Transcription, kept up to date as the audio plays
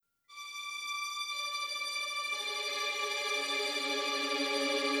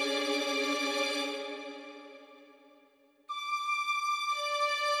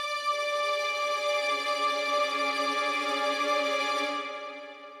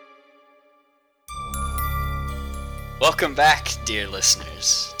Welcome back, dear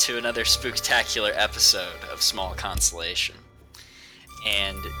listeners, to another spooktacular episode of Small Consolation.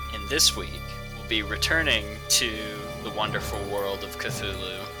 And in this week, we'll be returning to the wonderful world of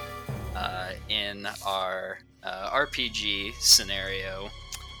Cthulhu in our RPG scenario,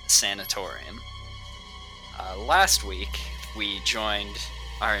 Sanatorium. Last week, we joined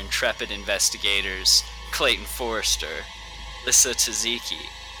our intrepid investigators, Clayton Forrester, Lissa Taziki,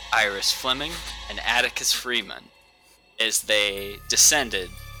 Iris Fleming, and Atticus Freeman, as they descended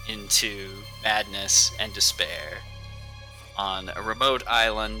into madness and despair on a remote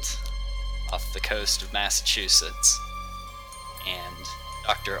island off the coast of Massachusetts and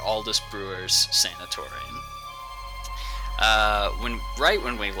Dr. Aldous Brewer's sanatorium.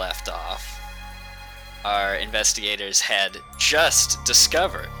 When we left off, our investigators had just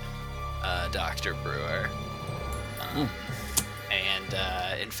discovered Dr. Brewer.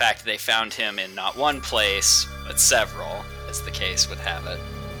 And in fact, they found him in not one place, but several, as the case would have it.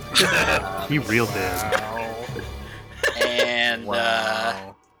 He real did. And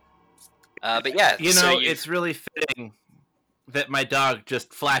Wow. but yeah, it's really fitting that my dog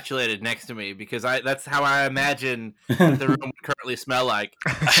just flatulated next to me because that's how I imagine the room would currently smell like.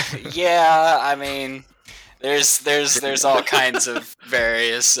 yeah, I mean, there's all kinds of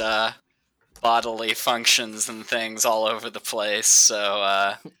various bodily functions and things all over the place. So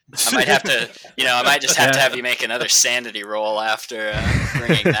I might have to, I might just have to have you make another sanity roll after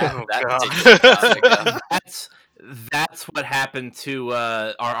bringing that particular topic up. That's what happened to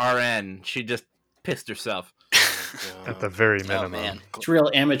our RN. She just pissed herself. At the very minimum. Oh, man. It's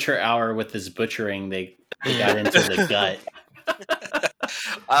real amateur hour with this butchering. They got into the gut.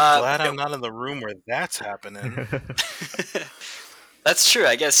 Glad I'm not in the room where that's happening. That's true.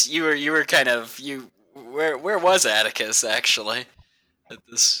 I guess you were kind of where was Atticus actually at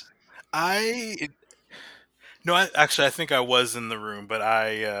this? I think I was in the room, but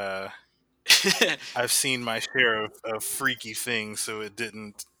I've seen my share of freaky things, so it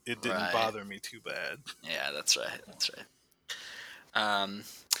didn't Right. bother me too bad. Yeah, that's right.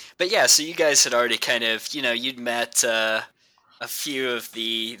 But yeah, so you guys had already kind of, you'd met a few of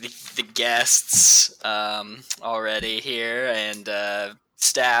the guests already here, and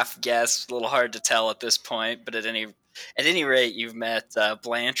staff guests. A little hard to tell at this point, but at any rate, you've met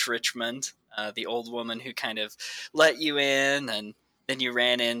Blanche Richmond, the old woman who kind of let you in, and then you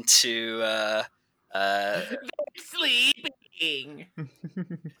ran into Sleeping.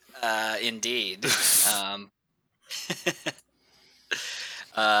 indeed.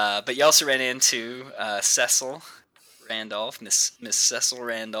 But you also ran into Cecil Randolph, Miss Cecil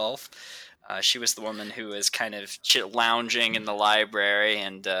Randolph. She was the woman who was kind of lounging in the library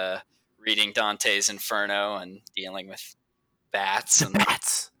and reading Dante's Inferno and dealing with bats. The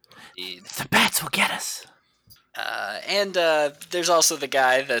bats. Indeed. The bats will get us. And there's also the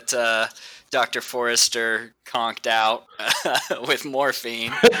guy that Dr. Forrester conked out with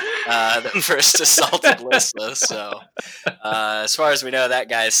morphine that first assaulted Lissa. So as far as we know, that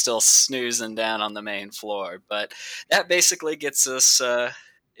guy's still snoozing down on the main floor. But that basically gets us,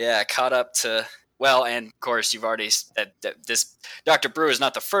 caught up to... Well, and of course, you've already... this Dr. Brewer is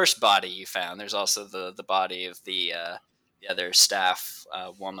not the first body you found. There's also the body of the other staff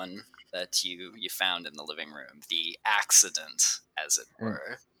woman that you found in the living room. The accident, as it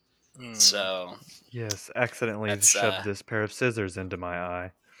were. So Yes, accidentally shoved this pair of scissors into my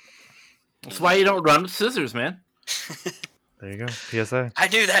eye. That's why you don't run with scissors, man. There you go. PSA. I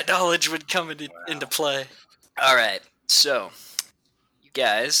knew that knowledge would come into play. All right, so you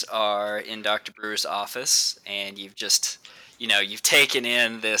guys are in Dr. Brewer's office, and you've just, you've taken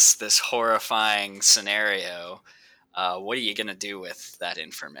in this horrifying scenario. What are you gonna do with that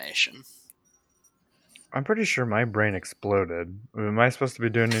information? I'm pretty sure my brain exploded. Am I supposed to be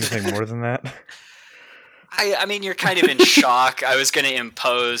doing anything more than that? I mean, you're kind of in shock. I was going to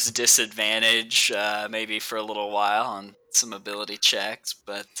impose disadvantage maybe for a little while on some ability checks,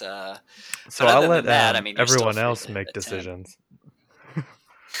 but So I'll let that, I mean, you're everyone still free else to make attempt. decisions.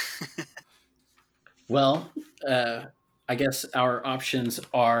 Well, I guess our options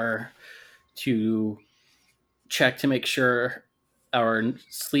are to check to make sure our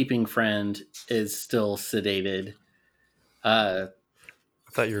sleeping friend is still sedated. I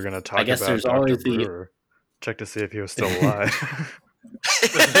thought you were going to talk I guess about there's Dr. always the- Brewer. Check to see if he was still alive.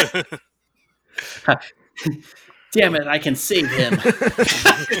 Damn it, I can save him.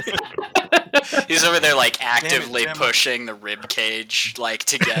 He's over there, like, actively damn it. pushing the rib cage, like,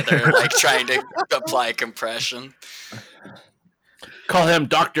 together, like, trying to apply compression. Call him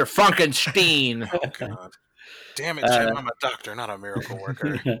Dr. Frankenstein. Oh, God. Damn it, Jim. I'm a doctor, not a miracle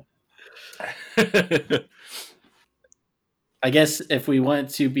worker. I guess if we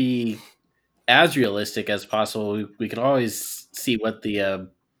want to be as realistic as possible, we could always see what the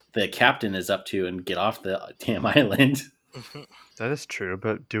captain is up to and get off the damn island. That is true,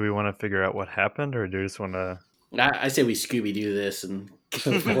 but do we want to figure out what happened, or do we just want to? I say we Scooby Doo this and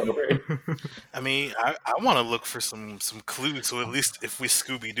go forward. I mean, I want to look for some clues, so at least if we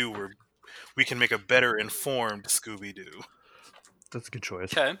Scooby Doo, we can make a better informed Scooby Doo. That's a good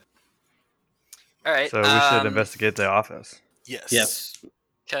choice. Okay. All right. So we should investigate the office. Yes. Yes.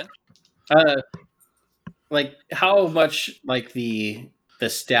 Okay. Like how much like the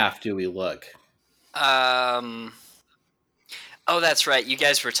staff do we look? Oh, that's right. You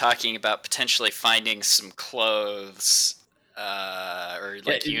guys were talking about potentially finding some clothes, or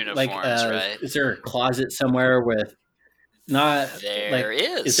like uniforms, right? Is there a closet somewhere with not? There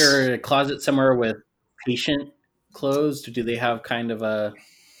is. Is there a closet somewhere with patient clothes? Do they have kind of a?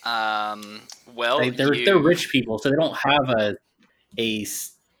 Well, they're rich people, so they don't have a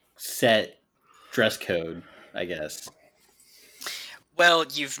set dress code, I guess. Well,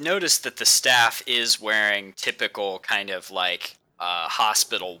 you've noticed that the staff is wearing typical kind of like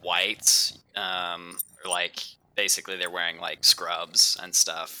hospital whites, or like basically they're wearing like scrubs and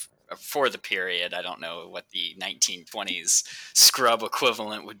stuff for the period. I don't know what the 1920s scrub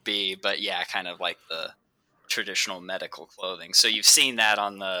equivalent would be, but yeah, kind of like the traditional medical clothing. So you've seen that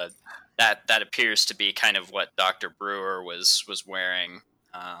on that appears to be kind of what Dr. Brewer was wearing.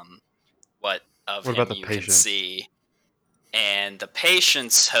 What about him the you patients? can see. And the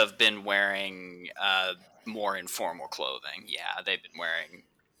patients have been wearing more informal clothing. Yeah, they've been wearing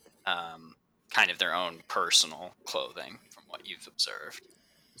kind of their own personal clothing from what you've observed.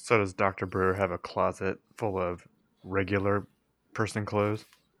 So does Dr. Brewer have a closet full of regular person clothes?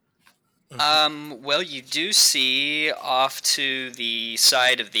 Well, you do see off to the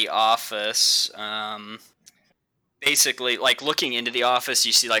side of the office, basically, like looking into the office,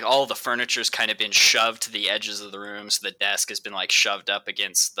 you see like all the furniture's kind of been shoved to the edges of the room. So the desk has been like shoved up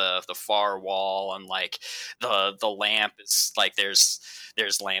against the far wall, and like the lamp is like there's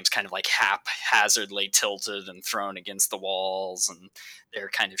lamps kind of like haphazardly tilted and thrown against the walls, and they're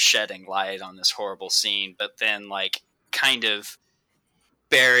kind of shedding light on this horrible scene. But then like kind of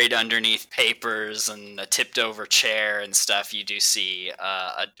buried underneath papers and a tipped over chair and stuff, you do see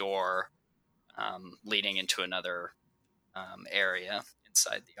a door leading into another area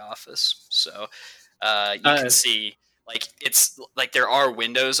inside the office. So you can see like it's like there are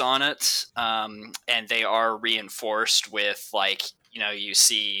windows on it, and they are reinforced with like, you know, you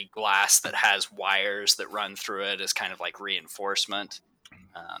see glass that has wires that run through it as kind of like reinforcement.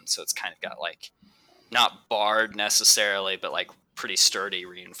 So it's kind of got like not barred necessarily, but like pretty sturdy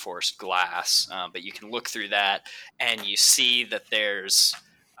reinforced glass. But you can look through that and you see that there's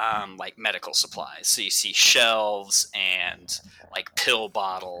like medical supplies. So you see shelves and like pill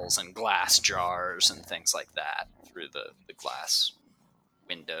bottles and glass jars and things like that through the glass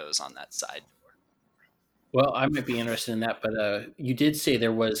windows on that side door. Well, I might be interested in that, but you did say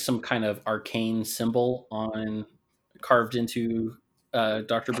there was some kind of arcane symbol carved into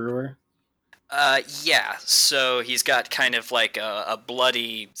Dr. Brewer. Yeah, so he's got kind of like a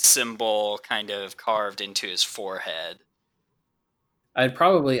bloody symbol kind of carved into his forehead. I'd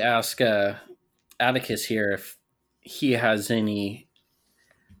probably ask Atticus here if he has any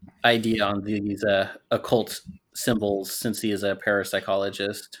idea on these occult symbols, since he is a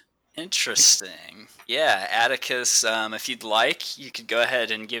parapsychologist. Interesting. Yeah, Atticus, if you'd like, you could go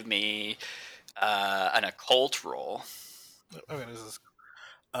ahead and give me an occult roll. Okay,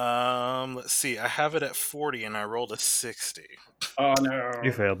 let's see. I have it at 40 and I rolled a 60. Oh no.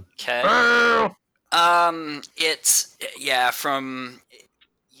 You failed. Okay. It's from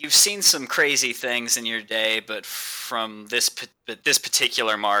you've seen some crazy things in your day, but from this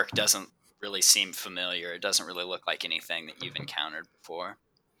particular mark doesn't really seem familiar. It doesn't really look like anything that you've encountered before.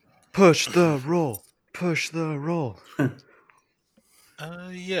 Push the roll. Push the roll.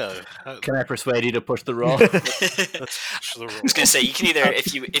 Yeah. Can I persuade you to push the roll? I was gonna say you can either,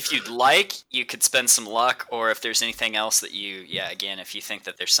 if you'd like, you could spend some luck, or if there's anything else that if you think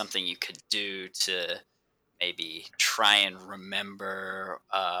that there's something you could do to maybe try and remember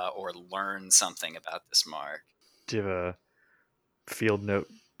or learn something about this mark. Do you have a field note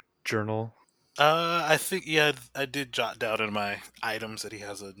journal? I think I did jot down in my items that he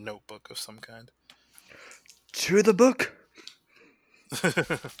has a notebook of some kind. To the book.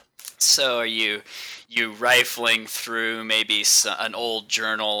 So are you rifling through maybe an old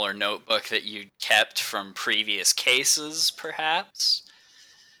journal or notebook that you kept from previous cases, perhaps?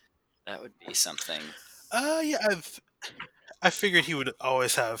 That would be something. Yeah, I figured he would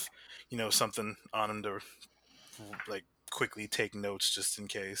always have, something on him to like quickly take notes just in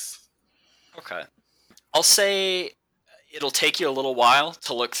case. Okay. I'll say it'll take you a little while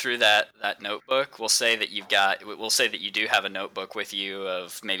to look through that notebook. We'll say that you do have a notebook with you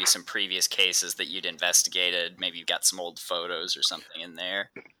of maybe some previous cases that you'd investigated. Maybe you've got some old photos or something in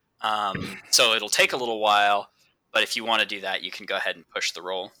there. So it'll take a little while, but if you want to do that, you can go ahead and push the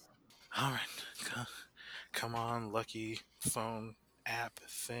roll. All right. Come on, lucky phone app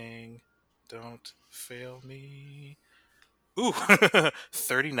thing. Don't fail me. Ooh,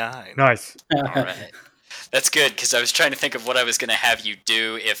 39. Nice. All right. That's good, because I was trying to think of what I was going to have you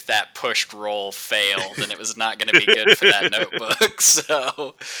do if that pushed roll failed, and it was not going to be good for that notebook.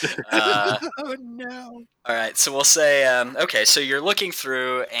 So, Oh no! all right. So we'll say, okay. So you're looking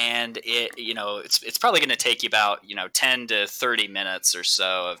through, and it's probably going to take you about 10 to 30 minutes or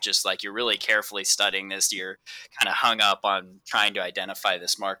so of just like you're really carefully studying this. You're kind of hung up on trying to identify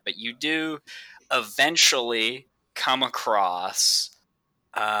this mark, but you do eventually come across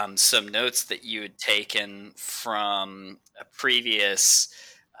some notes that you had taken from a previous.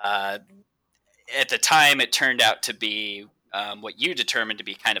 At the time, it turned out to be what you determined to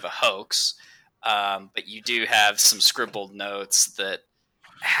be kind of a hoax, but you do have some scribbled notes that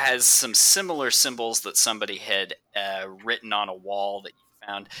has some similar symbols that somebody had written on a wall that you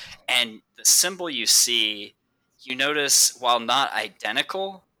found, and the symbol you see, you notice, while not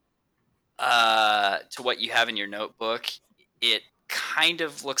identical to what you have in your notebook, it kind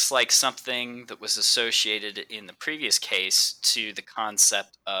of looks like something that was associated in the previous case to the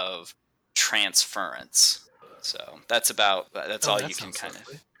concept of transference. So that's all that you can sounds kind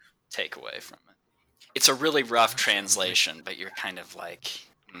lovely. of take away from it. It's a really rough translation, but you're kind of like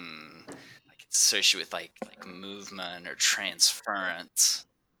it's associated with like movement or transference.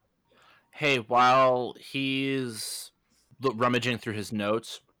 Hey, while he's rummaging through his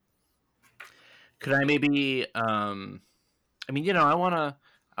notes, could I maybe I'm looking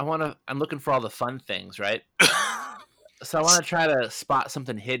for all the fun things, right? So I want to try to spot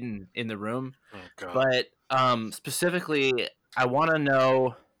something hidden in the room. Oh god! But specifically, I want to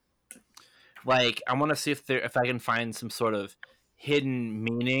know, I want to see if I can find some sort of hidden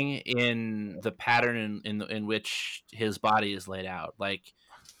meaning in the pattern in which his body is laid out.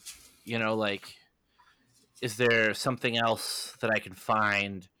 Is there something else that I can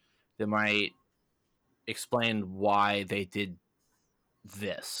find that might explain why they did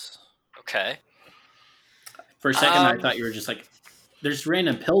this? Okay. For a second, I thought you were just like, there's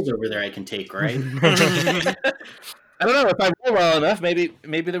random pills over there I can take, right? I don't know if I roll well enough. Maybe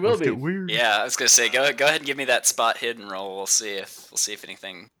there will Let's be. get weird. Yeah, I was gonna say go ahead and give me that spot hidden roll. We'll see if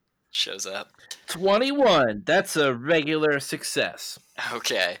anything shows up. 21. That's a regular success.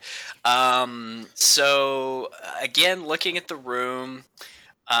 Okay. So again, looking at the room,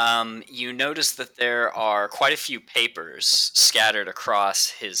 you notice that there are quite a few papers scattered across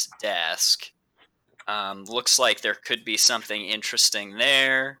his desk. Looks like there could be something interesting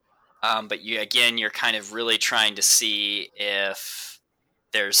there, but you're kind of really trying to see if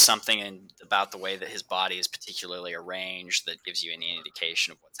there's something about the way that his body is particularly arranged that gives you any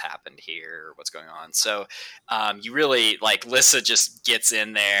indication of what's happened here or what's going on. So you really, Lissa just gets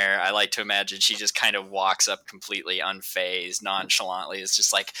in there. I like to imagine she just kind of walks up completely unfazed, nonchalantly, is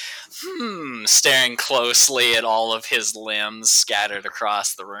just like, staring closely at all of his limbs scattered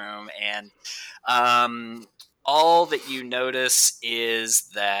across the room. And all that you notice is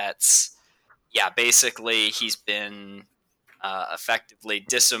that, basically he's been effectively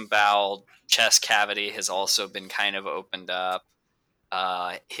disemboweled. Chest cavity has also been kind of opened up.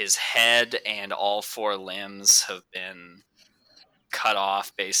 His head and all four limbs have been cut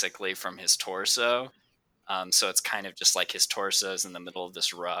off basically from his torso. So it's kind of just like his torso is in the middle of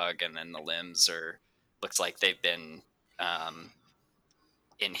this rug, and then the limbs looks like they've been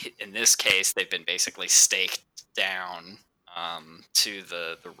in this case they've been basically staked down to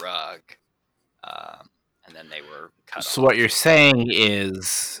the rug, and then they were cut So off. what you're saying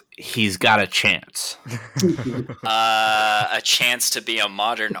is he's got a chance. A chance to be a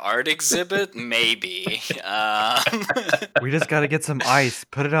modern art exhibit, maybe. We just gotta get some ice.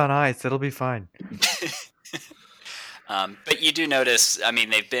 Put it on ice. It'll be fine. But you do notice,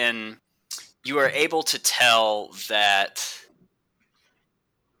 you are able to tell that,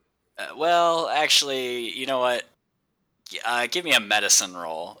 actually, you know what? Give me a medicine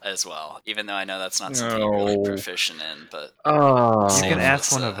roll as well, even though I know that's not something you're really proficient in. But Oh, You can Same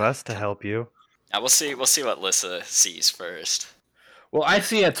ask one Lissa. of us to help you. we'll see what Lissa sees first. well, I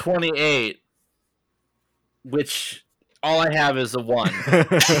see a 28, which all I have is a 1.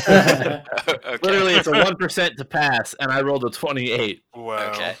 Okay. Literally, it's a 1% to pass, and I rolled a 28.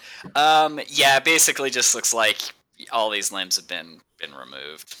 Wow. Okay. Basically just looks like, all these limbs have been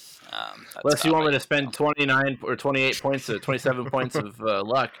removed. Unless you want me to spend 29 or 28 points, 27 points of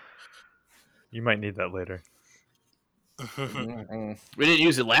luck. You might need that later. We didn't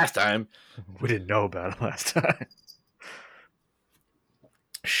use it last time. We didn't know about it last time.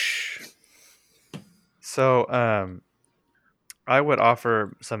 Shh. So, I would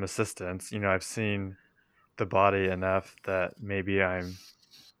offer some assistance. I've seen the body enough that maybe I'm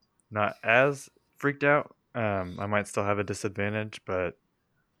not as freaked out. I might still have a disadvantage, but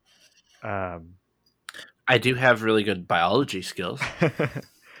I do have really good biology skills.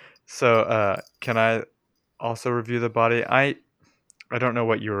 So, can I also review the body? I don't know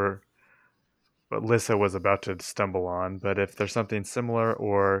what Lissa was about to stumble on, but if there's something similar,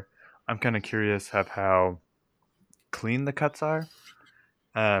 or I'm kind of curious of how clean the cuts are.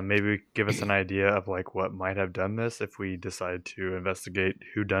 Maybe give us an idea of like what might have done this if we decide to investigate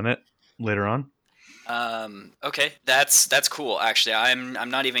who done it later on. Okay, that's cool. Actually, I'm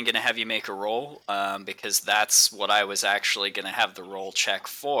not even gonna have you make a roll, because that's what I was actually gonna have the roll check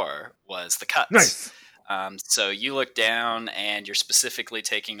for, was the cuts. Nice. So you look down and you're specifically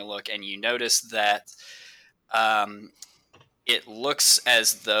taking a look, and you notice that it looks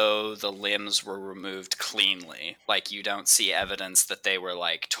as though the limbs were removed cleanly. Like, you don't see evidence that they were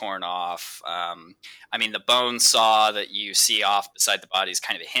like torn off. I mean, the bone saw that you see off beside the body is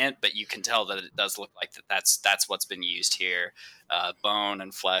kind of a hint, but you can tell that it does look like that's what's been used here. Bone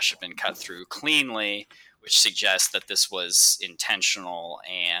and flesh have been cut through cleanly, which suggests that this was intentional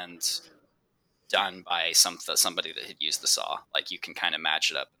and done by somebody that had used the saw. Like, you can kind of match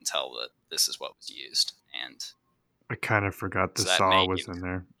it up and tell that this is what was used. And I kind of forgot the Does that saw make was you- in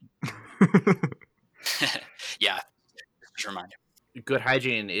there. yeah, just remind you. Good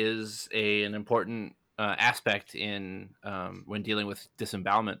hygiene is an important aspect in when dealing with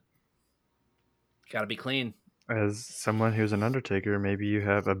disembowelment. Got to be clean. As someone who's an undertaker, maybe you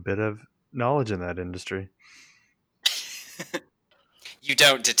have a bit of knowledge in that industry. You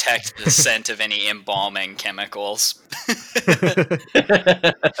don't detect the scent of any embalming chemicals.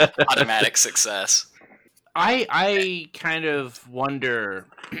 Automatic success. I kind of wonder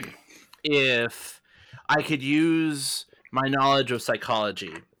if I could use my knowledge of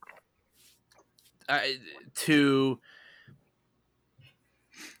psychology to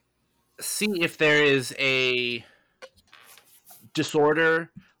see if there is a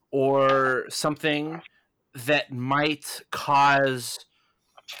disorder or something that might cause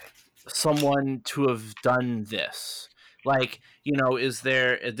someone to have done this. Like, is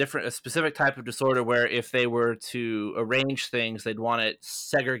there a specific type of disorder where if they were to arrange things, they'd want it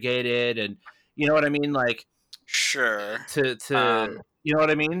segregated, and you know what I mean? Like, Sure. to you know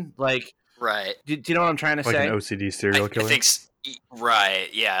what I mean? Like, Right. do you know what I'm trying to Like say? an OCD serial I killer. think. Right.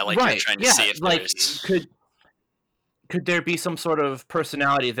 Yeah. Like, Right, you're trying to yeah, see if like, there's. could there be some sort of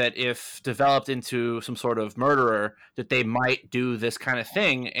personality that, if developed into some sort of murderer, that they might do this kind of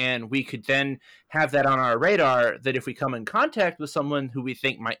thing, and we could then have that on our radar, that if we come in contact with someone who we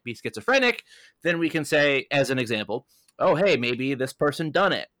think might be schizophrenic, then we can say, as an example, oh, hey, maybe this person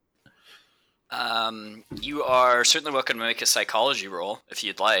done it. You are certainly welcome to make a psychology roll if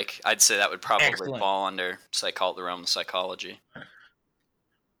you'd like. I'd say that would probably Excellent. fall under the realm of psychology.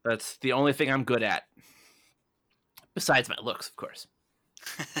 That's the only thing I'm good at. Besides my looks, of course.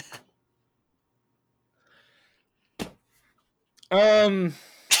 I'm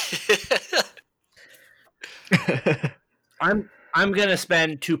gonna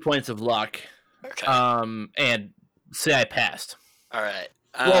spend 2 points of luck, Okay. and say I passed. All right.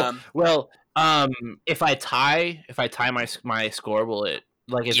 Well, if I tie my score, will it,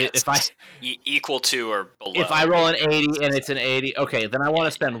 like, if I equal to or below. if I roll an 80 and it's an 80, okay, then I want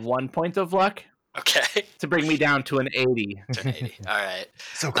to spend 1 point of luck Okay. to bring me down to an 80. To an 80. All right.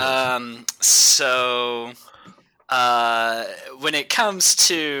 So close. So, when it comes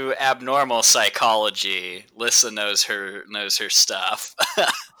to abnormal psychology, Lissa knows her stuff.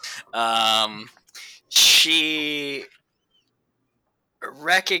 She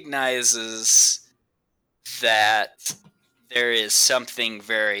recognizes that there is something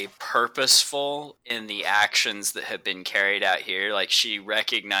very purposeful in the actions that have been carried out here. Like, she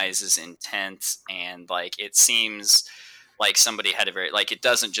recognizes intent, and like, it seems like somebody had it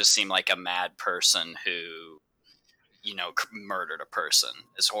doesn't just seem like a mad person who, murdered a person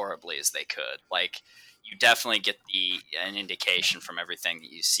as horribly as they could. Like, you definitely get an indication from everything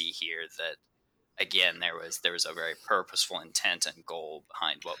that you see here that, again, there was a very purposeful intent and goal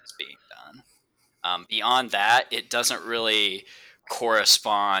behind what was being done. Beyond that, it doesn't really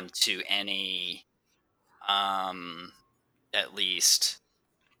correspond to any, at least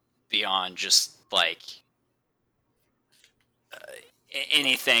beyond just like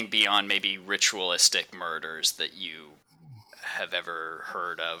anything beyond maybe ritualistic murders that you have ever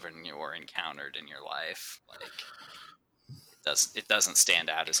heard of or encountered in your life. Like, it doesn't stand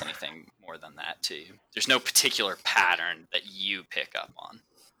out as anything more than that to you. There's no particular pattern that you pick up on.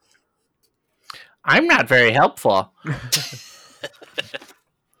 I'm not very helpful.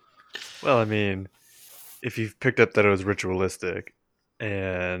 Well, I mean, if you've picked up that it was ritualistic,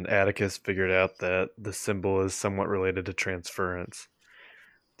 and Atticus figured out that the symbol is somewhat related to transference,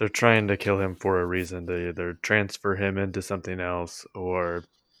 they're trying to kill him for a reason to either transfer him into something else or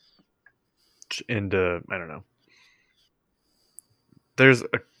into, I don't know. There's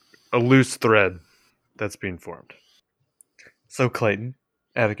a loose thread that's being formed. So, Clayton,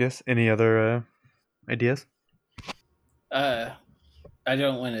 Atticus, any other ideas? I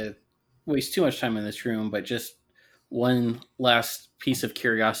don't want to waste too much time in this room, but just one last piece of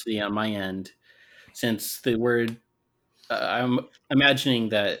curiosity on my end. Since the word, I'm imagining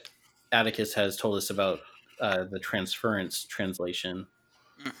that Atticus has told us about the transference translation.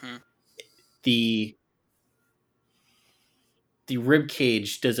 Mm-hmm. The rib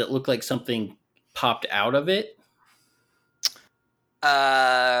cage, does it look like something popped out of it?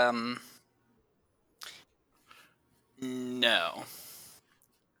 No.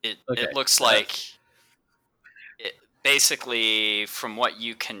 It Okay. looks like basically, from what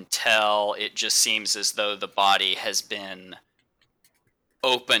you can tell, it just seems as though the body has been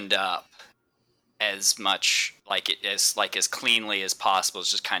opened up as much as cleanly as possible.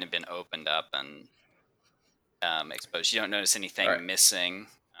 It's just kind of been opened up and exposed. You don't notice anything missing.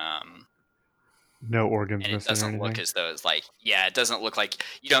 No organs And it missing or doesn't anything? look as though it's like, yeah, it doesn't look like,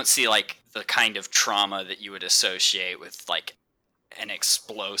 you don't see like the kind of trauma that you would associate with like an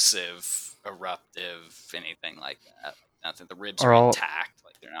explosive, eruptive, anything like that. Nothing. The ribs are intact,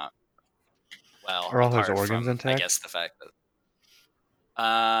 like they're not. Well, are all his apart organs from, intact? I guess the fact that,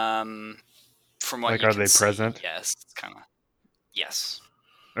 from what Like, you are can they see, present? yes, it's kind of, yes.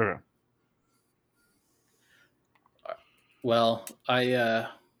 Okay. Well, I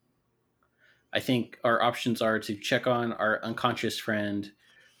think our options are to check on our unconscious friend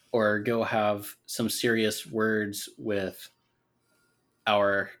or go have some serious words with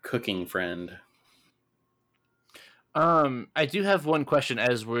our cooking friend. I do have one question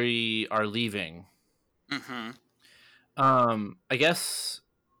as we are leaving. Mm-hmm. I guess,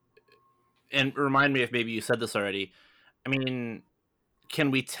 and remind me if maybe you said this already. I mean,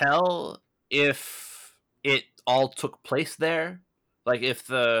 can we tell if it all took place there? Like, is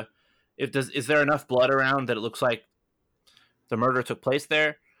there enough blood around that it looks like the murder took place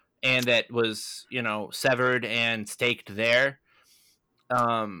there, and that was severed and staked there?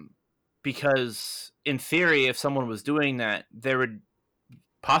 Because in theory, if someone was doing that, there would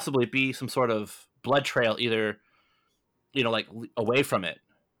possibly be some sort of blood trail, either like away from it.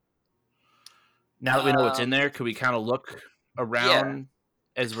 Now that we know what's in there, could we kind of look around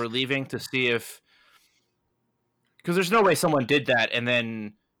as we're leaving to see if, because there's no way someone did that and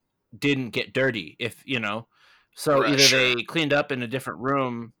then didn't get dirty, if so Right, either sure. they cleaned up in a different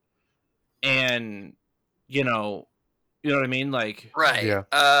room and you know what I mean, like, Right.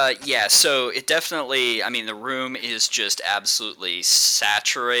 Yeah. Yeah, so it definitely, I mean, the room is just absolutely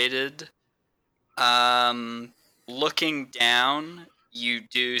saturated. Looking down, you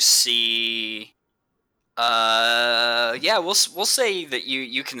do see, yeah, we'll say that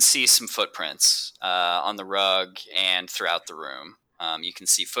you can see some footprints on the rug and throughout the room. You can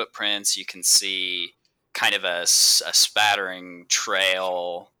see footprints, you can see kind of a spattering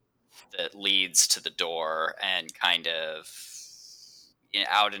trail that leads to the door and kind of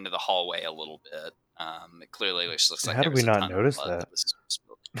out into the hallway a little bit. It clearly looks like How there did was we a not ton notice of blood that? was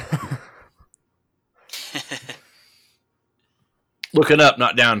spilled. looking up,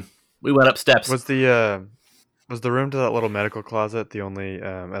 not down. We went up steps. Was the room to that little medical closet the only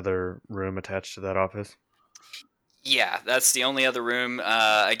other room attached to that office? Yeah, that's the only other room.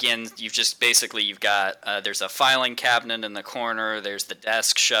 Again, you've got, there's a filing cabinet in the corner, there's the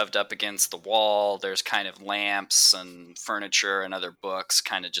desk shoved up against the wall, there's kind of lamps and furniture and other books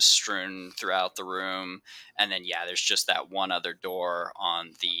kind of just strewn throughout the room, and then, yeah, there's just that one other door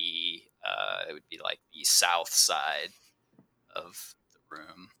on the, it would be like the south side of the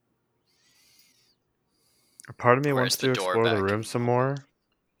room. Part of me Where's wants the to door explore the back room in some the more.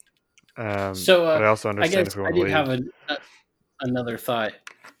 So but I also I understand guess if we I want to did leave. have another thought.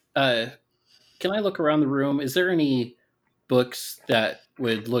 Can I look around the room? Is there any books that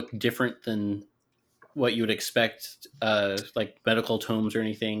would look different than what you would expect, like medical tomes or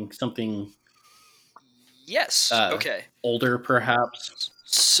anything? Something Yes, okay. older, perhaps?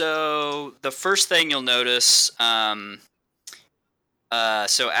 So the first thing you'll notice,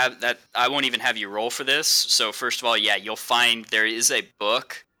 That I won't even have you roll for this. So first of all, yeah, you'll find there is a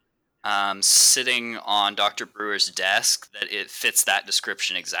book sitting on Dr. Brewer's desk that it fits that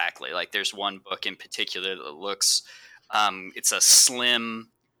description exactly. Like there's one book in particular that looks, it's a slim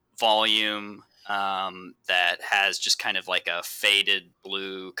volume that has just kind of like a faded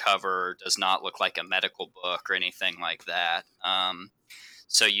blue cover, does not look like a medical book or anything like that.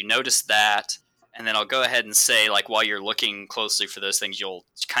 So you notice that, and then I'll go ahead and say, like, while you're looking closely for those things, you'll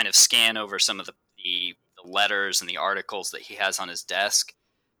kind of scan over some of the letters and the articles that he has on his desk,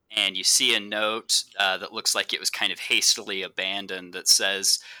 and you see a note that looks like it was kind of hastily abandoned that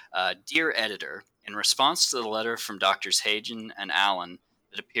says, "Dear editor, in response to the letter from Doctors Hagen and Allen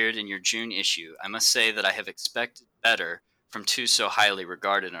that appeared in your June issue, I must say that I have expected better from two so highly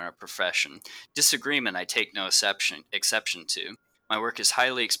regarded in our profession. Disagreement I take no exception to. My work is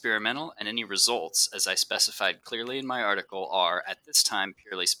highly experimental, and any results, as I specified clearly in my article, are, at this time,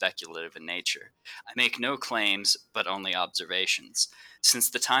 purely speculative in nature. I make no claims, but only observations. Since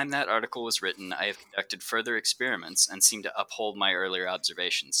the time that article was written, I have conducted further experiments and seem to uphold my earlier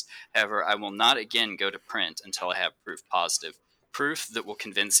observations. However, I will not again go to print until I have proof positive. Proof that will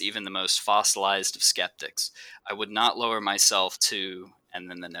convince even the most fossilized of skeptics. I would not lower myself to," and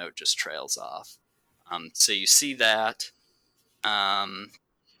then the note just trails off. So you see that. And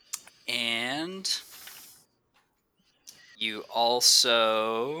you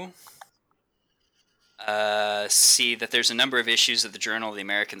also see that there's a number of issues of the Journal of the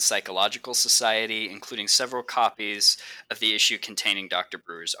American Psychological Society, including several copies of the issue containing Dr.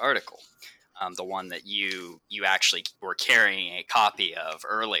 Brewer's article. The one that you actually were carrying a copy of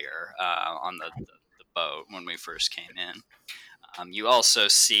earlier on the boat when we first came in. You also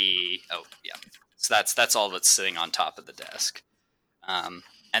see, so that's all that's sitting on top of the desk. And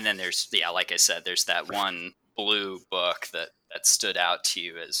then there's, like I said, there's that one blue book that stood out to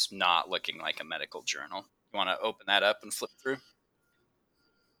you as not looking like a medical journal. You want to open that up and flip through?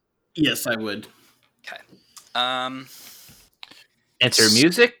 Yes, I would. Okay. Enter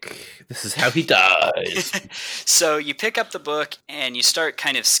music. This is how he dies. So you pick up the book and you start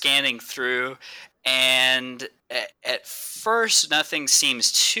kind of scanning through, and at first nothing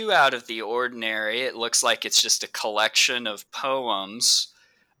seems too out of the ordinary. It looks like it's just a collection of poems,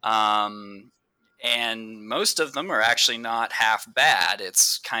 and most of them are actually not half bad.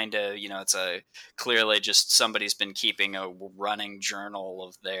 It's kind of, it's clearly just somebody's been keeping a running journal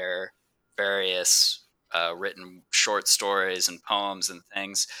of their various written short stories and poems and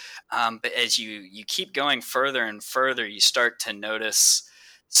things. But as you keep going further and further, you start to notice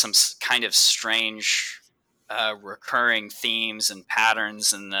some kind of strange recurring themes and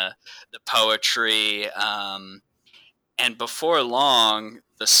patterns in the poetry. And before long,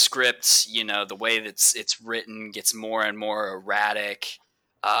 the script, the way that it's written gets more and more erratic,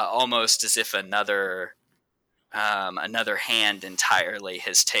 almost as if another hand entirely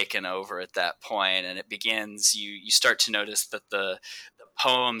has taken over at that point, and it begins. You start to notice that the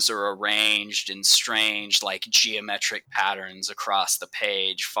poems are arranged in strange, like geometric patterns across the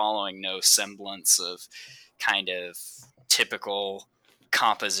page, following no semblance of kind of typical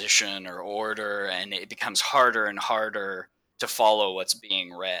composition or order, and it becomes harder and harder to follow what's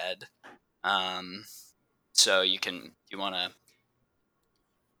being read. So you want to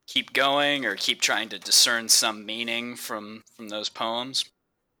keep going or keep trying to discern some meaning from those poems?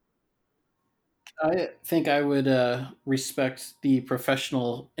 I think I would respect the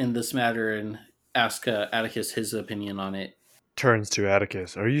professional in this matter and ask Atticus his opinion on it. Turns to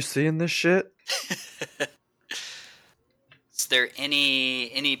Atticus. Are you seeing this shit? Is there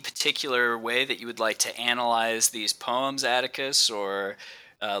any particular way that you would like to analyze these poems, Atticus, or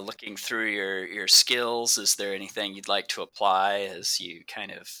looking through your skills? Is there anything you'd like to apply as you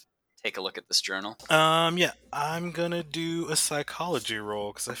kind of take a look at this journal? Yeah, I'm gonna do a psychology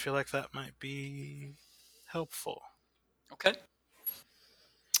roll because I feel like that might be helpful. Okay.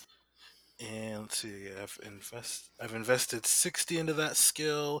 And let's see, I've invested 60 into that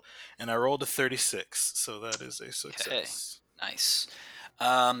skill, and I rolled a 36, so that is a success. Nice.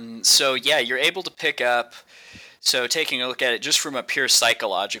 So yeah, you're able to pick up. So taking a look at it just from a pure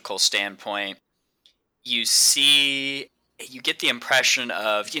psychological standpoint, you get the impression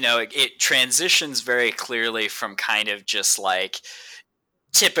of, it transitions very clearly from kind of just like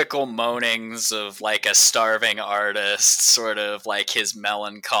typical moanings of like a starving artist, sort of like his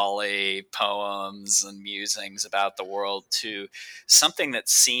melancholy poems and musings about the world, to something that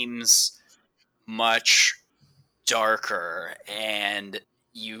seems much darker, and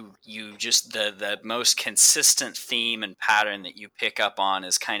you just the most consistent theme and pattern that you pick up on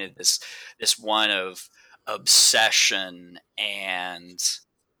is kind of this one of obsession and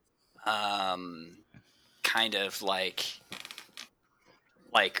kind of like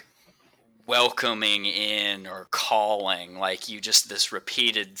welcoming in or calling, like you just this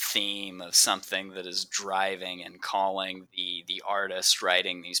repeated theme of something that is driving and calling the artist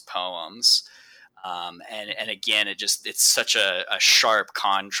writing these poems. And again, it's such a sharp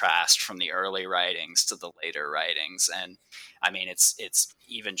contrast from the early writings to the later writings. And I mean, it's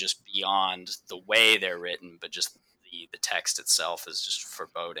even just beyond the way they're written, but just the text itself is just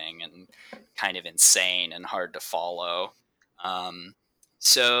foreboding and kind of insane and hard to follow.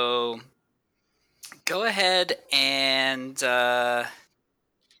 So go ahead and we'll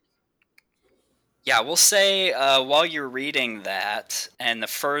say while you're reading that, and the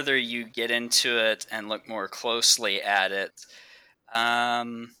further you get into it and look more closely at it,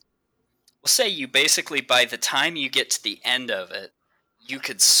 we'll say you basically, by the time you get to the end of it, you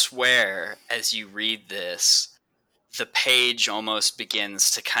could swear as you read this, the page almost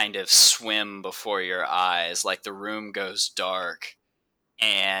begins to kind of swim before your eyes, like the room goes dark,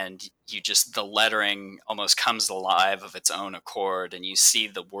 and the lettering almost comes alive of its own accord, and you see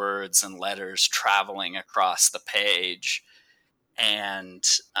the words and letters traveling across the page, and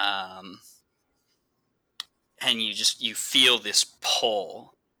you feel this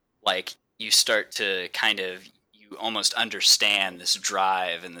pull, like you start to you almost understand this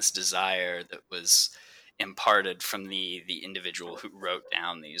drive and this desire that was imparted from the individual who wrote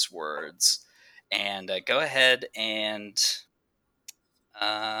down these words. And go ahead and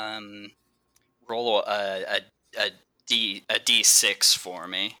roll a d6 for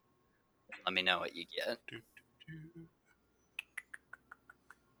me. Let me know what you get.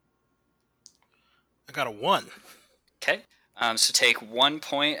 I got a 1. Okay. So take 1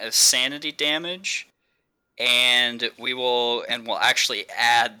 point of sanity damage, and we'll actually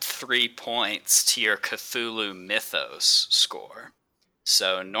add 3 points to your Cthulhu Mythos score.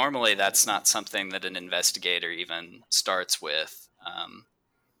 So normally that's not something that an investigator even starts with.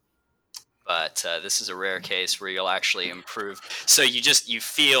 But this is a rare case where you'll actually improve. So you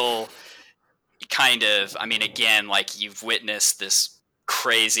feel kind of, I mean, again, like you've witnessed this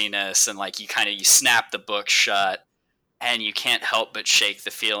craziness, and like you snap the book shut, and you can't help but shake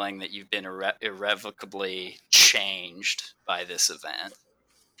the feeling that you've been irrevocably changed by this event.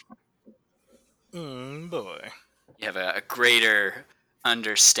 Boy. You have a greater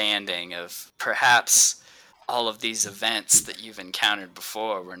understanding of perhaps all of these events that you've encountered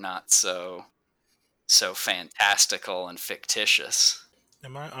before were not so fantastical and fictitious.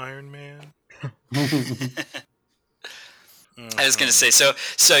 Am I Iron Man? I was going to say, so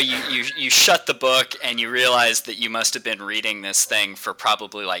you shut the book and you realize that you must have been reading this thing for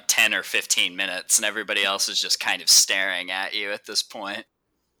probably like 10 or 15 minutes, and everybody else is just kind of staring at you at this point.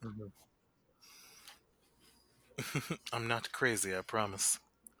 I'm not crazy, I promise.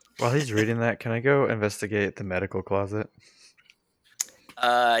 While he's reading that, can I go investigate the medical closet?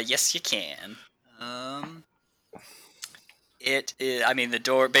 Yes, you can. It is, I mean, the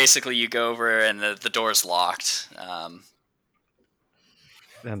door, basically you go over and the door's locked.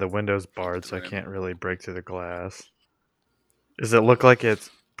 And the window's barred, so I can't really break through the glass. Does it look like it's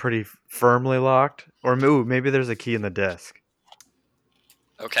pretty firmly locked? Or maybe there's a key in the desk.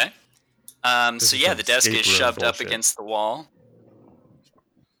 Okay. So yeah, the desk is shoved up against the wall.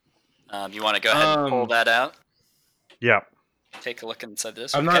 You want to go ahead and pull that out? Yeah. Take a look inside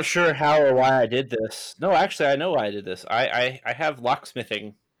this. I'm not sure how or why I did this. No, actually, I know why I did this. I have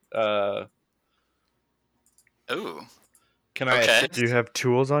locksmithing. Ooh. Can I assist? Do you have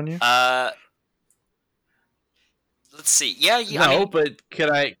tools on you? Let's see. Yeah. No, but could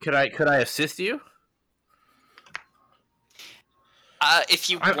I assist you? If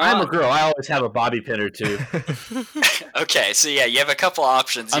you I'm a girl. I always have a bobby pin or two. Okay, so yeah, you have a couple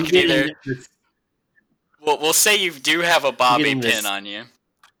options. You can either... We'll say you do have a bobby pin on you.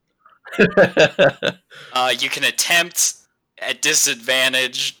 You can attempt at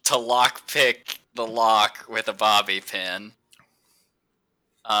disadvantage to lockpick the lock with a bobby pin.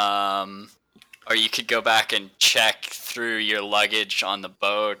 Or you could go back and check through your luggage on the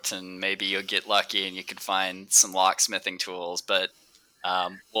boat, and maybe you'll get lucky and you could find some locksmithing tools. But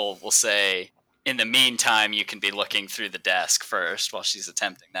we'll say in the meantime you can be looking through the desk first while she's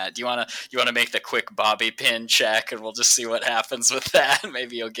attempting that. Do you wanna make the quick bobby pin check, and we'll just see what happens with that?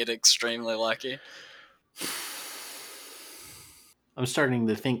 Maybe you'll get extremely lucky. I'm starting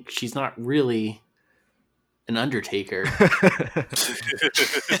to think she's not really an undertaker.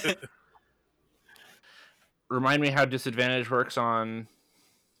 Remind me how disadvantage works in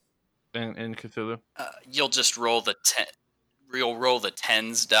Cthulhu. You'll just roll the 10. you'll roll the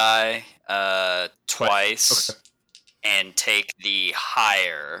tens die twice, Okay. and take the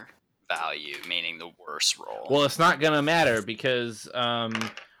higher value, meaning the worse roll. Well, it's not gonna matter because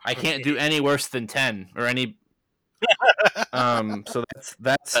I can't do any worse than 10 or any. So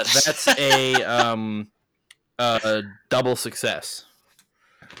that's a double success,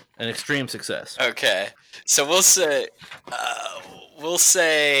 an extreme success. Okay, so we'll say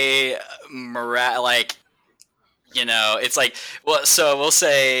like, you know, it's like, well, so we'll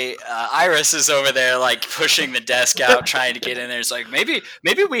say Iris is over there like pushing the desk out, trying to get in there. It's like, maybe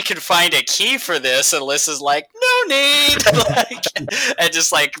we can find a key for this, and Alyssa's like, no need, like, and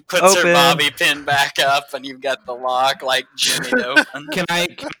just like puts her Open. bobby pin back up, and you've got the lock like jimmied open. Can I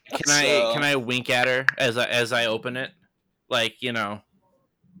So- can I wink at her as I open it, like, you know?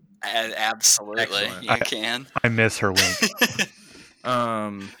 Absolutely, Excellent. you can. I miss her wink.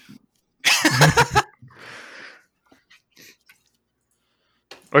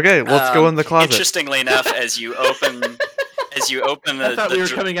 Okay, let's go in the closet. Interestingly enough, as you open the, I thought we were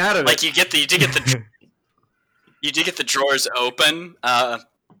coming out of like it. you do get the drawers open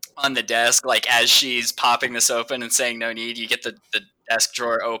on the desk, like as she's popping this open and saying no need. You get the desk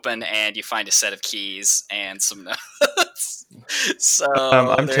drawer open and you find a set of keys and some notes. So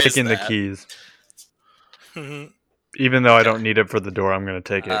I'm there's taking the that. keys, Mhm. even though I don't need it for the door. I'm gonna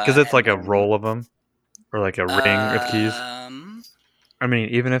take it because it's like a and then- roll of them, or like a ring of keys. I mean,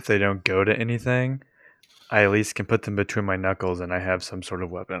 even if they don't go to anything, I at least can put them between my knuckles, and I have some sort of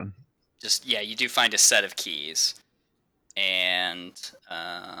weapon. You do find a set of keys, and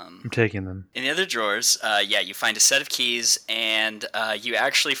I'm taking them. in the other drawers, you find a set of keys, and you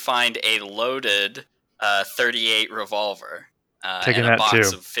actually find a loaded 38 revolver Taking and a that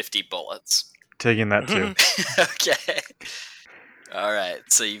box too. of 50 bullets. Taking that too. Okay. All right.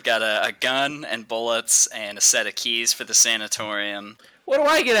 So you've got a gun and bullets and a set of keys for the sanatorium, What do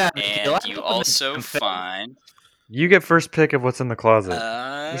I get out of it? and you also find You get first pick of what's in the closet.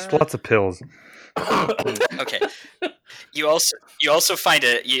 There's lots of pills. okay. You also find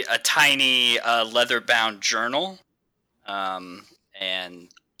a tiny leather-bound journal, and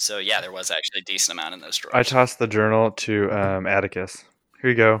so there was actually a decent amount in those drawers. I tossed the journal to Atticus. Here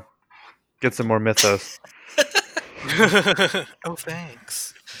you go. Get some more mythos. Oh,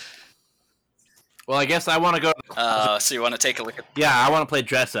 thanks. Well, I guess I want to go. So you want to take a look at Yeah, I want to play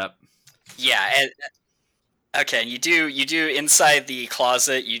dress up. okay. You do inside the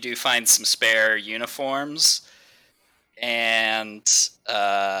closet. You do find some spare uniforms, and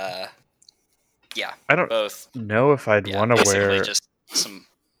I don't both. know if I'd want to basically wear just some.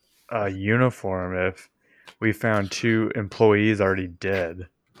 a uniform if we found 2 employees already dead.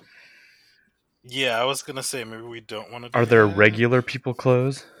 Yeah, I was gonna say maybe we don't want to. Are there regular people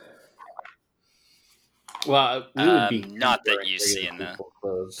clothes? Well, we would be Not that wearing you see regular in the- people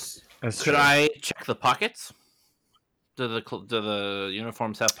clothes. That's Could true. I check the pockets? Do the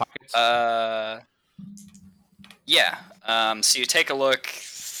uniforms have pockets? So you take a look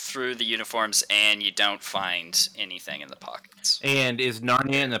through the uniforms, and you don't find anything in the pockets. And is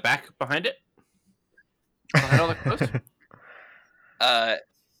Narnia in the back behind it? Behind all the clothes?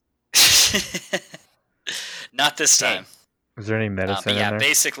 Not this Okay. time. Is there any medicine But in there?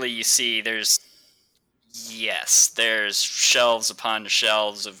 basically you see there's shelves upon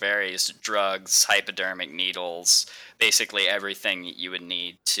shelves of various drugs, hypodermic needles, basically everything you would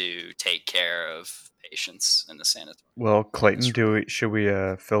need to take care of patients in the sanatorium. Well, Clayton, should we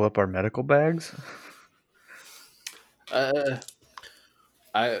fill up our medical bags? I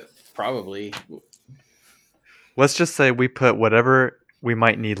probably. Let's just say we put whatever we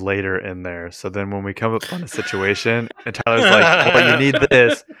might need later in there. So then when we come up on a situation and Tyler's like, "Oh, you need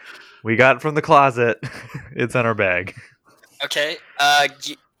this," we got it from the closet. It's in our bag. Okay.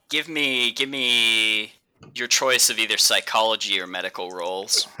 Give me your choice of either psychology or medical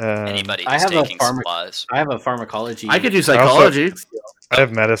roles. Anybody I who's have a taking pharma- supplies. I have a pharmacology. I could do psychology. I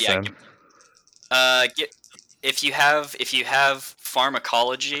have medicine. If you have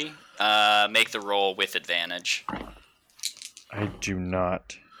pharmacology, make the roll with advantage. I do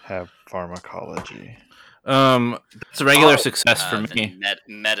not have pharmacology. It's a regular success for Then me.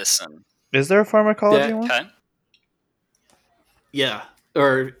 Medicine. Is there a pharmacology Yeah. one? Okay. Yeah,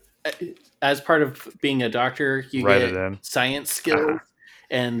 or as part of being a doctor, you Write get it in. science skills,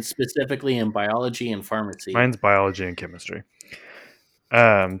 and specifically in biology and pharmacy. Mine's biology and chemistry. So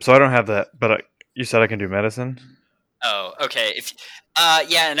I don't have that, but you said I can do medicine. Oh, okay.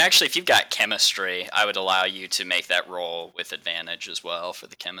 And actually, if you've got chemistry, I would allow you to make that roll with advantage as well for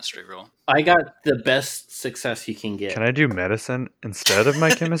the chemistry roll. I got the best success you can get. Can I do medicine instead of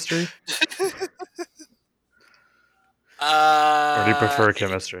my chemistry? Or do you prefer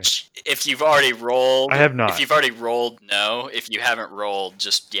chemistry? If you've already rolled, I have not. If you've already rolled, no. If you haven't rolled,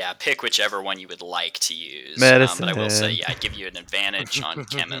 just pick whichever one you would like to use. Medicine. But I will say, I'd give you an advantage on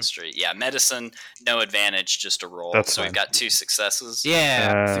chemistry. Yeah, medicine, no advantage, just a roll. That's so fine. we've got 2 successes.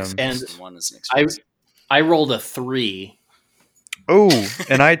 Yeah. And one is an experience. I rolled a 3. Oh,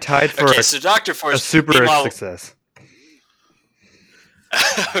 and I tied for Okay, so Dr. a Force, super meanwhile- success.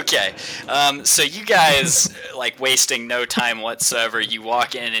 Okay, so you guys, like, wasting no time whatsoever, you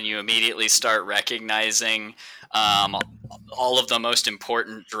walk in and you immediately start recognizing all of the most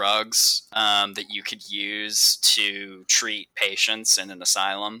important drugs that you could use to treat patients in an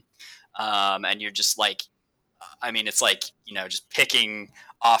asylum. And you're just like, I mean, it's like, just picking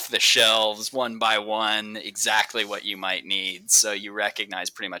off the shelves one by one exactly what you might need. So you recognize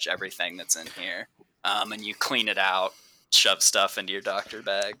pretty much everything that's in here. And you clean it out. Shove stuff into your doctor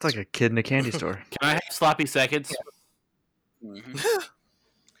bag. It's like a kid in a candy store. Can I have sloppy seconds?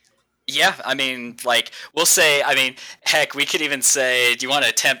 Yeah, I mean, like, we'll say, heck, we could even say, do you want to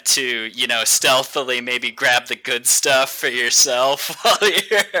attempt to, stealthily maybe grab the good stuff for yourself while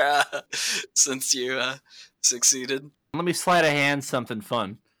you're, since you succeeded? Let me sleight of hand something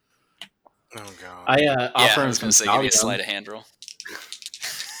fun. Oh god. I I offer him was some going to say, give me a Valium. sleight of hand roll.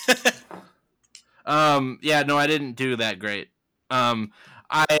 Yeah, no, I didn't do that great. I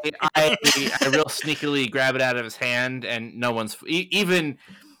real sneakily grab it out of his hand, and no one's even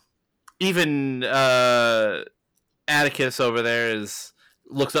Atticus over there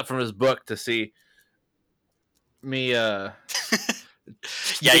looks up from his book to see me. Yeah,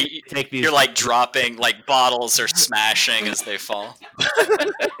 take these. you're like dropping, like bottles are smashing as they fall.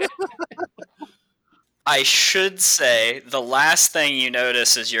 I should say the last thing you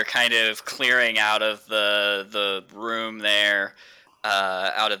notice as you're kind of clearing out of the room there,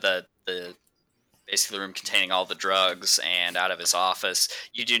 out of the basically the room containing all the drugs and out of his office,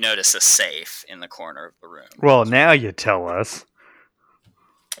 you do notice a safe in the corner of the room. Well, now you tell us.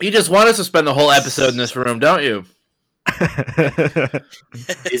 You just want us to spend the whole episode in this room, don't you?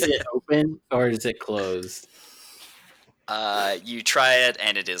 Is it open or is it closed? You try it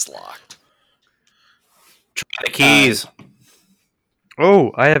and it is locked. Try the keys.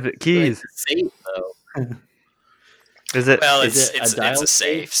 Oh, I have keys. It's safe though. Is it? Well, Is it a it's dial a safe,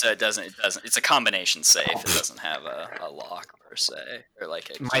 safe? so it doesn't. It's a combination safe. It doesn't have a lock per se, or like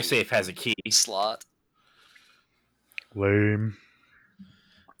a My key safe has a key. slot. Lame.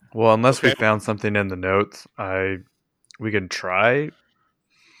 Well, unless we Okay. found something in the notes, we can try.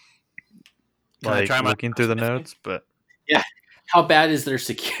 Can I Like try my looking through the locksmithing? notes, but How bad is their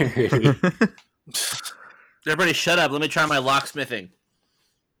security? Everybody, shut up. Let me try my locksmithing.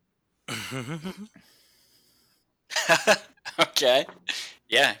 Okay,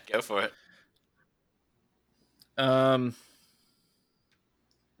 yeah, go for it.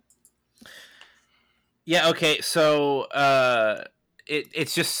 Yeah. Okay. So,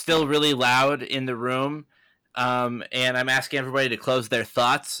 it's just still really loud in the room, and I'm asking everybody to close their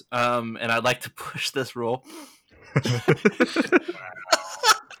thoughts. And I'd like to push this roll.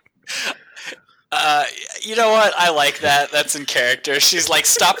 You know what? I like that. That's in character. She's like,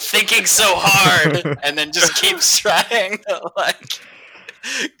 stop thinking so hard, and then just keeps trying to like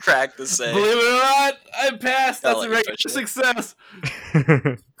crack the safe. Believe it or not, I passed. I'll That's a let you regular push it. success.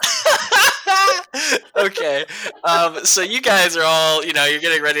 Okay, so you guys are all, you're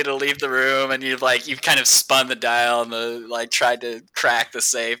getting ready to leave the room, and you've kind of spun the dial and tried to crack the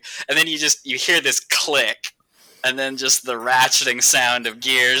safe, and then you hear this click, and then just the ratcheting sound of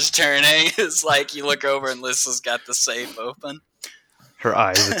gears turning is like you look over and Lissa's got the safe open. Her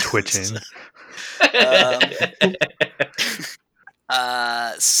eyes are twitching.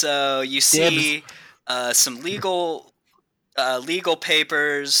 So you see some legal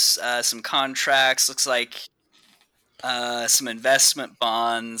papers, some contracts, looks like some investment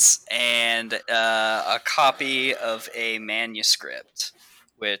bonds, and a copy of a manuscript,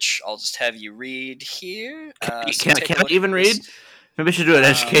 which I'll just have you read here. Can I even read? Maybe I should do an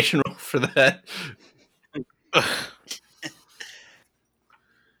education roll for that.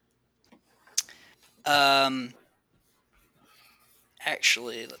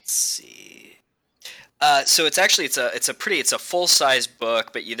 Actually, let's see. So it's a full-size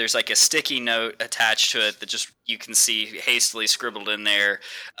book, but there's like a sticky note attached to it that just you can see hastily scribbled in there.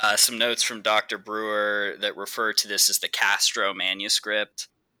 Some notes from Dr. Brewer that refer to this as the Castro manuscript.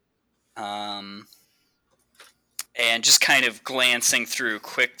 And just kind of glancing through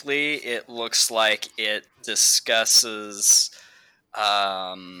quickly, it looks like it discusses,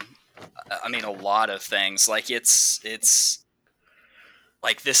 a lot of things. Like it's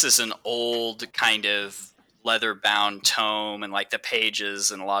like this is an old kind of leather-bound tome, and like the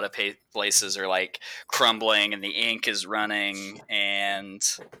pages in a lot of places are like crumbling, and the ink is running, and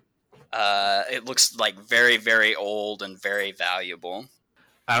it looks like very, very old and very valuable.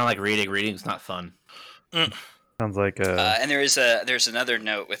 I don't like reading. Reading's not fun. Sounds like a. And there's another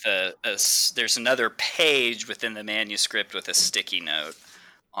note with there's another page within the manuscript with a sticky note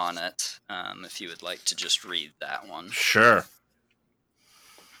on it. If you would like to just read that one. Sure.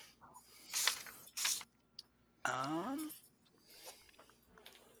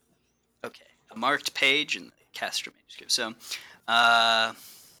 Okay, a marked page in the Castro manuscript. So,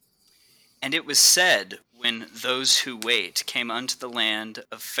 and it was said, when those who wait came unto the land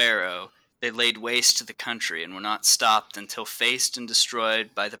of Pharaoh, they laid waste to the country, and were not stopped until faced and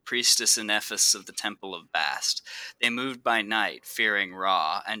destroyed by the priestess Inephis of the temple of Bast. They moved by night, fearing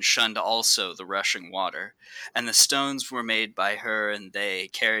Ra, and shunned also the rushing water. And the stones were made by her, and they,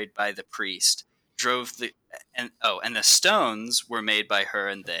 carried by the priest, and the stones were made by her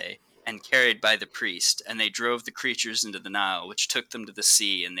and they, and carried by the priest, and they drove the creatures into the Nile, which took them to the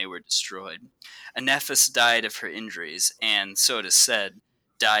sea, and they were destroyed. Inephis died of her injuries, and, so it is said,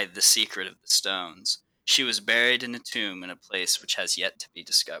 died the secret of the stones. She was buried in a tomb in a place which has yet to be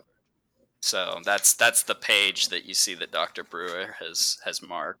discovered. So that's the page that you see that Dr. Brewer has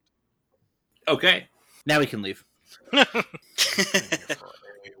marked. Okay. Now we can leave. For a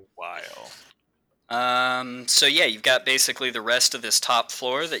while. So yeah, you've got basically the rest of this top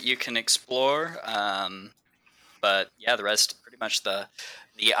floor that you can explore. But yeah, the rest, pretty much the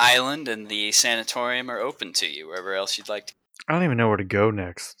island and the sanatorium are open to you, wherever else you'd like to. I don't even know where to go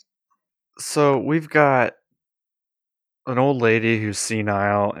next. So we've got an old lady who's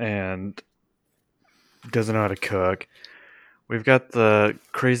senile and doesn't know how to cook. We've got the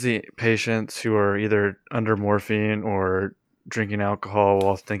crazy patients who are either under morphine or drinking alcohol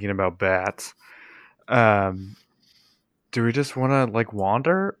while thinking about bats. Do we just want to like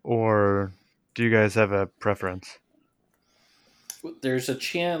wander, or do you guys have a preference? There's a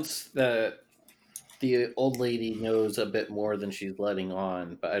chance that the old lady knows a bit more than she's letting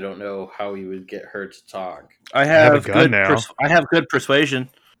on, but I don't know how we would get her to talk. I have a have, gun good now. I have good persuasion.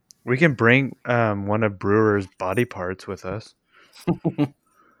 We can bring one of Brewer's body parts with us.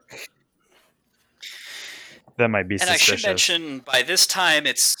 That might be And I suspicious. should mention, by this time,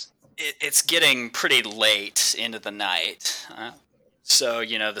 it's getting pretty late into the night. So,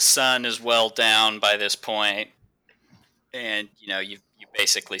 the sun is well down by this point. And, you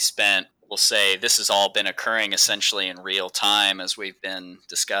basically spent, we'll say, this has all been occurring essentially in real time as we've been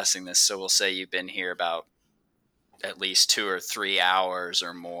discussing this. So we'll say you've been here about at least 2 or 3 hours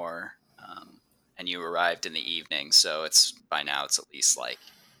or more. And you arrived in the evening. So by now it's at least like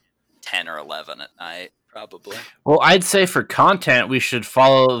 10 or 11 at night, probably. Well, I'd say for content, we should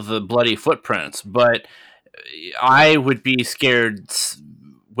follow the bloody footprints, but I would be scared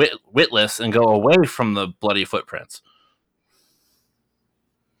witless and go away from the bloody footprints.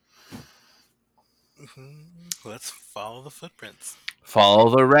 Let's follow the footprints. Follow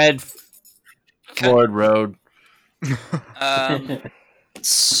the red floored road.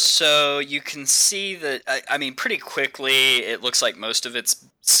 So you can see that, I mean, pretty quickly, it looks like most of it's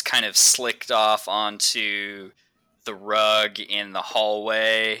kind of slicked off onto the rug in the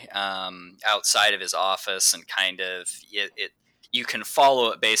hallway outside of his office, and kind of, you can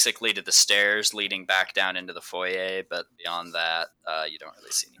follow it basically to the stairs leading back down into the foyer, but beyond that, you don't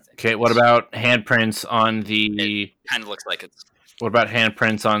really see anything. Okay, what about handprints on the... It kind of looks like it's... What about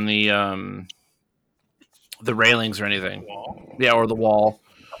handprints on the railings or anything? Wall? Yeah, or the wall.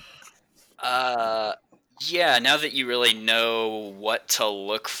 Yeah, now that you really know what to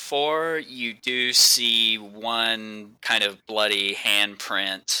look for, you do see one kind of bloody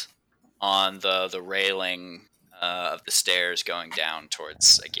handprint on the railing of the stairs going down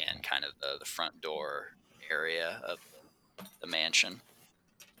towards, again, kind of the front door area of the mansion.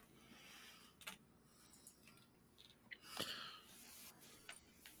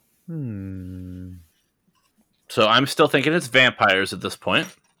 So I'm still thinking it's vampires at this point.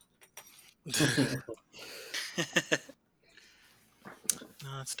 No,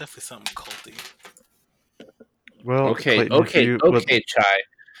 it's definitely something culty. Well, Okay, Clayton, Chai.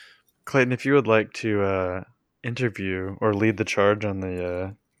 Clayton, if you would like to interview or lead the charge on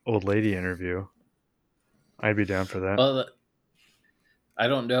the old lady interview, I'd be down for that. Well, I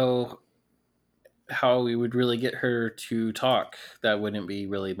don't know how we would really get her to talk. That wouldn't be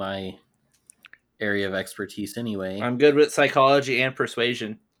really my area of expertise anyway. I'm good with psychology and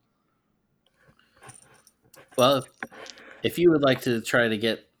persuasion. Well, if you would like to try to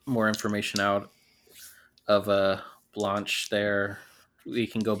get more information out of Blanche there, we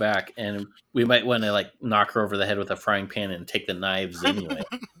can go back, and we might want to like knock her over the head with a frying pan and take the knives anyway.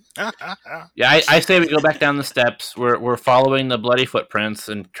 Yeah, I say we go back down the steps. We're following the bloody footprints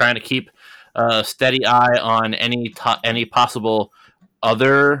and trying to keep a steady eye on any possible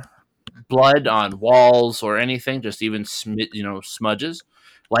other blood on walls or anything, just even smudges,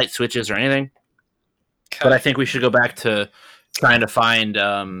 light switches or anything. But I think we should go back to trying to find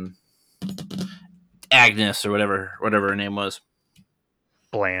Agnes or whatever her name was.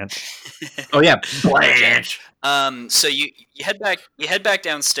 Blanche. Oh yeah, Blanche. So you head back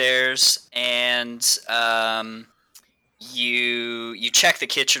downstairs, and you check the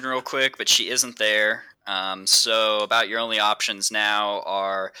kitchen real quick, but she isn't there. So about your only options now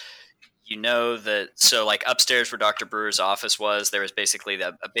are, like upstairs where Dr. Brewer's office was, there was basically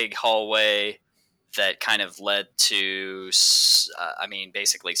a big hallway that kind of led to,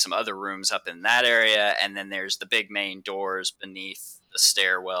 basically some other rooms up in that area, and then there's the big main doors beneath the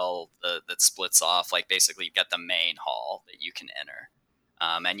stairwell that splits off. Like basically you've got the main hall that you can enter,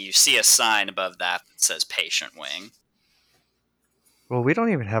 and you see a sign above that says patient wing. Well, we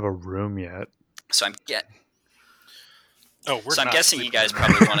don't even have a room yet. So I'm not guessing you sleeping guys on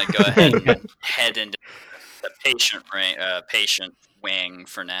probably want to go ahead and head into the patient wing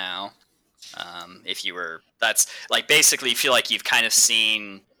for now. That's like basically you feel like you've kind of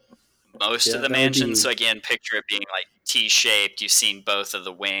seen most of the mansion. So again, picture it being like T-shaped. You've seen both of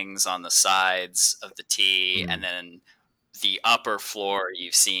the wings on the sides of the T, and then the upper floor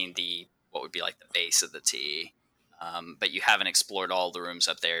you've seen what would be like the base of the T. But you haven't explored all the rooms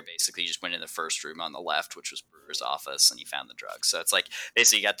up there. Basically, you just went in the first room on the left, which was Brewer's office, and you found the drugs. So it's like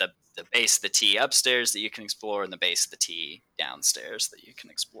basically you got the base of the T upstairs that you can explore, and the base of the T downstairs that you can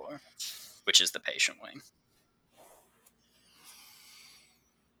explore, which is the patient wing.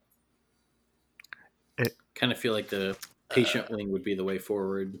 Kind of feel like the patient wing would be the way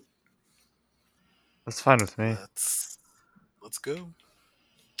forward. That's fine with me. Let's go.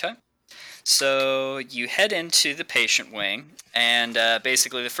 Okay. So you head into the patient wing, and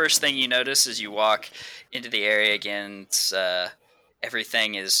basically the first thing you notice as you walk into the area again,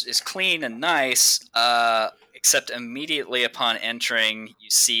 everything is clean and nice, except immediately upon entering, you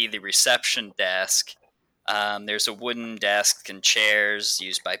see the reception desk. There's a wooden desk and chairs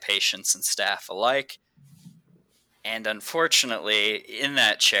used by patients and staff alike. And unfortunately, in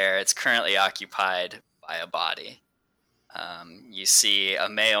that chair, it's currently occupied by a body. You see a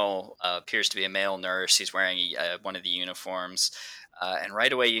male, appears to be a male nurse. He's wearing one of the uniforms. And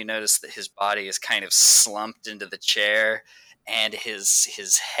right away you notice that his body is kind of slumped into the chair. And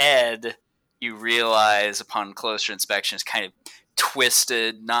his head, you realize upon closer inspection, is kind of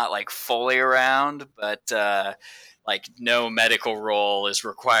twisted, not like fully around, but like no medical role is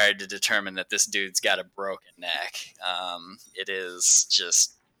required to determine that this dude's got a broken neck. It is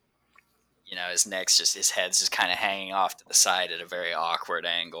just, his head's just kind of hanging off to the side at a very awkward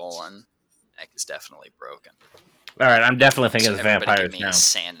angle, and neck is definitely broken. All right, I'm definitely thinking it's everybody vampires give me now. a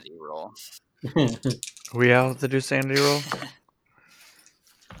sanity roll. We all have to do sanity roll?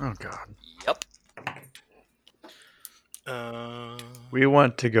 Oh, God. Yep. We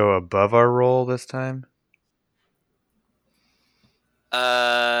want to go above our roll this time?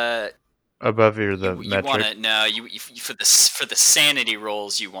 Above the you metric? want to no you for the sanity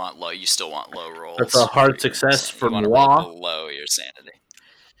rolls you want low. You still want low rolls. That's a hard success for you want to moi. roll below your sanity.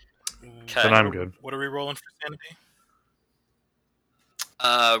 Okay. Then I'm good. What are we rolling for sanity?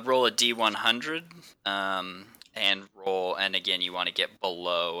 Roll a D100, and again you want to get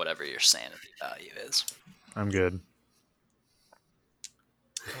below whatever your sanity value is. I'm good.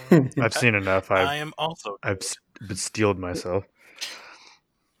 I've seen enough. I am also. I've steeled myself.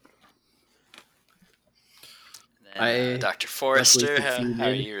 Then, Dr. Forrester, how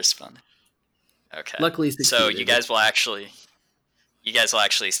are you responding? Okay. Luckily, so you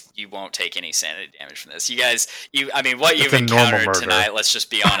won't take any sanity damage from this. What you've encountered tonight, let's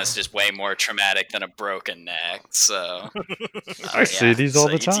just be honest, is way more traumatic than a broken neck. So I see these all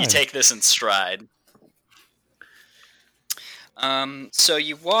the time. You take this in stride. So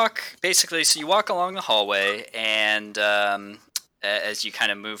you walk along the hallway, and as you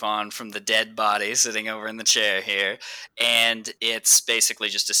kind of move on from the dead body sitting over in the chair here, and it's basically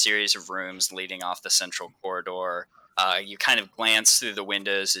just a series of rooms leading off the central corridor. You kind of glance through the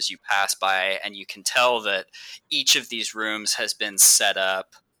windows as you pass by, and you can tell that each of these rooms has been set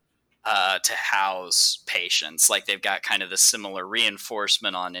up to house patients. Like they've got kind of the similar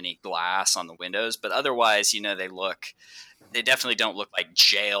reinforcement on any glass on the windows, but otherwise, they definitely don't look like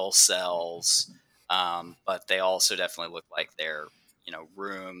jail cells, but they also definitely look like they're,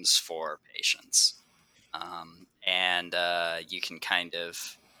 rooms for patients. and you can kind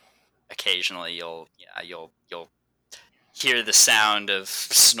of occasionally you'll hear the sound of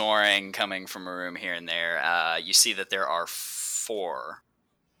snoring coming from a room here and there. You see that there are 4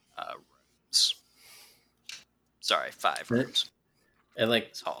 rooms. Sorry, 5 rooms. And like,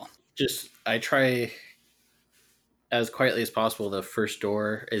 This hall. I try as quietly as possible. The first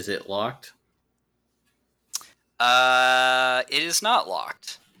door, is it locked? It is not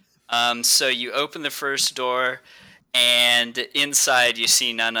locked. So you open the first door, and inside you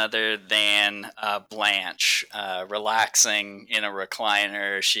see none other than Blanche, relaxing in a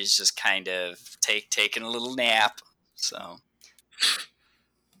recliner. She's just kind of taking a little nap. So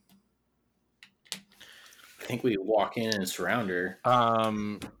I think we walk in and surround her.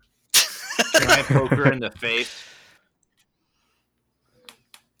 Can I poke her in the face?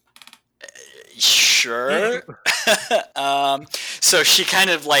 Sure. So she kind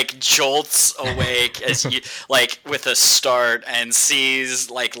of like jolts awake as you like with a start and sees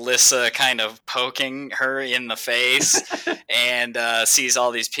like Lissa kind of poking her in the face and sees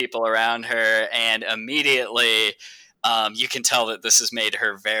all these people around her, and immediately you can tell that this has made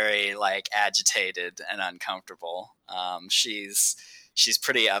her very like agitated and uncomfortable. She's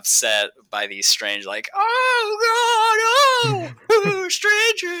pretty upset by these strange, like, oh god, oh,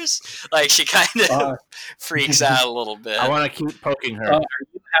 strangers. Like she kind of freaks out a little bit. I want to keep poking her. Are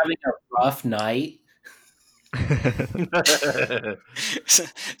you having a rough night?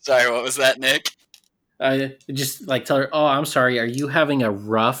 Sorry, what was that, Nick? I just like tell her, oh, I'm sorry. Are you having a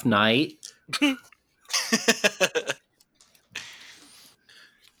rough night? Good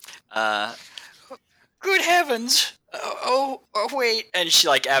heavens. Oh, wait. And she,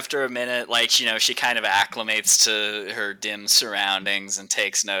 like, after a minute, like, she kind of acclimates to her dim surroundings and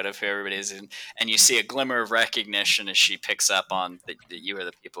takes note of who everybody is. And you see a glimmer of recognition as she picks up on that you are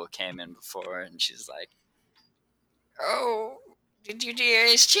the people who came in before. And she's like, oh, did you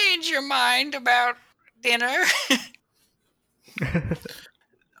guys change your mind about dinner?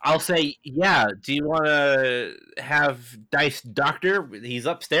 I'll say, yeah. Do you want to have Dice Doctor? He's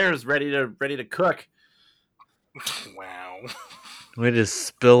upstairs, ready to cook. Wow. We just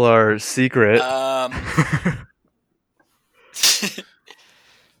spill our secret.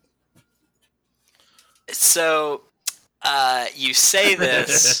 So, you say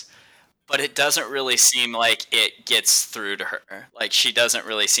this, but it doesn't really seem like it gets through to her. Like, she doesn't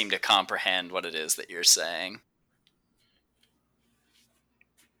really seem to comprehend what it is that you're saying.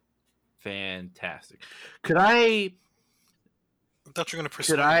 Fantastic. Could I thought you were going to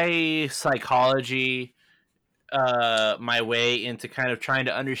pursue. Could I psychology my way into kind of trying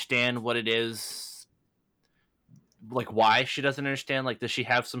to understand what it is, like why she doesn't understand? Like, does she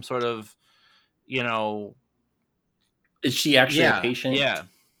have some sort of, Is she actually a patient? Yeah.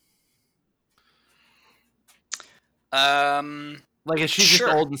 Like, is she Sure.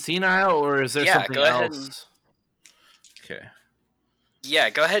 just old and senile, or is there something go ahead else? Okay.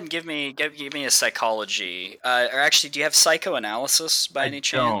 Yeah, go ahead and give me a psychology. Or actually, do you have psychoanalysis by any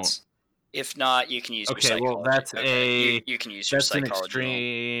chance? If not, you can use your psychology. Well, that's you can use your psychology. That's an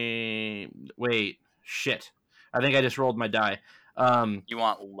extreme. Wait, shit! I think I just rolled my die. You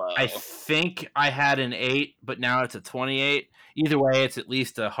want low. I think I had an 8, but now it's a 28. Either way, it's at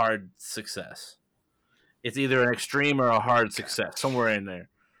least a hard success. It's either an extreme or a hard success, somewhere in there.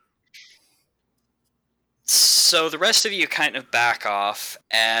 So the rest of you kind of back off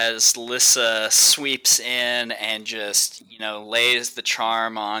as Lissa sweeps in and just, lays the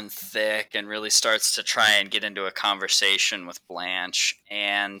charm on thick and really starts to try and get into a conversation with Blanche.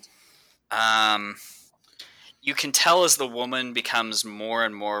 And you can tell as the woman becomes more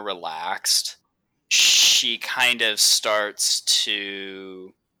and more relaxed, she kind of starts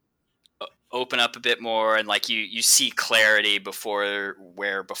to open up a bit more, and like you see clarity before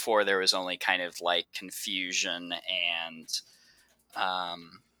there was only kind of like confusion, and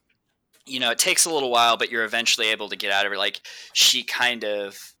it takes a little while, but you're eventually able to get out of it. Like, she kind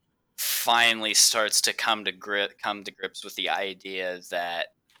of finally starts to come to grips with the idea that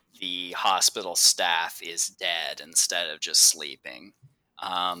the hospital staff is dead instead of just sleeping.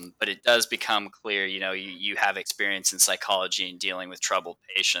 But it does become clear, you have experience in psychology and dealing with troubled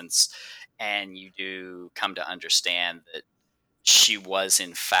patients, and you do come to understand that she was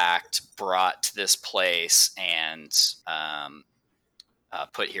in fact brought to this place and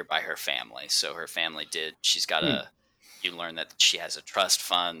put here by her family. So her family you learn that she has a trust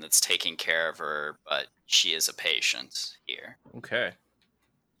fund that's taking care of her, but she is a patient here. Okay.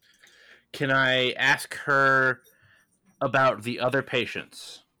 Can I ask her about the other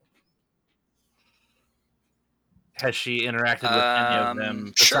patients? has she interacted with any of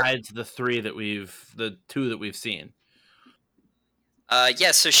them Sure. besides the two that we've seen?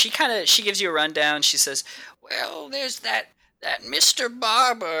 Yeah, so she gives you a rundown. She says, "Well, there's that Mr.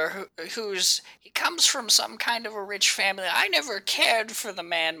 Barber he comes from some kind of a rich family. I never cared for the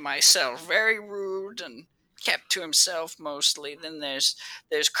man myself. Very rude and kept to himself mostly. Then there's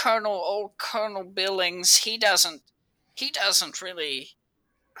old Colonel Billings. He doesn't really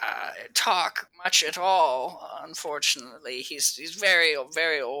talk much at all. Unfortunately, he's very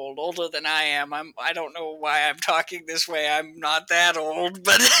old, older than I am. I don't know why I'm talking this way. I'm not that old,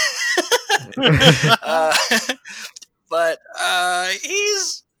 but uh,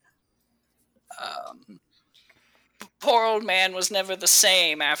 he's poor old man was never the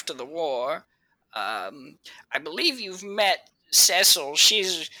same after the war. I believe you've met Cecil.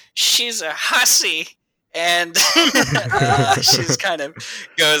 She's a hussy." And she's kind of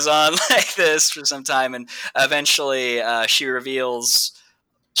goes on like this for some time, and eventually she reveals.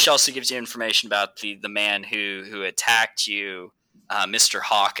 She also gives you information about the man who attacked you, Mr.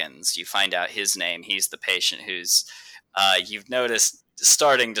 Hawkins. You find out his name. He's the patient who's you've noticed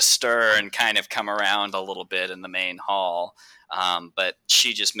starting to stir and kind of come around a little bit in the main hall. But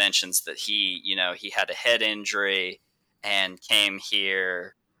she just mentions that he had a head injury and came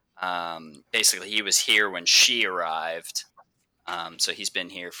here. Basically, he was here when she arrived, so he's been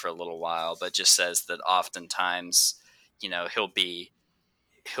here for a little while. But just says that oftentimes, he'll be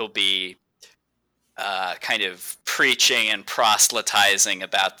kind of preaching and proselytizing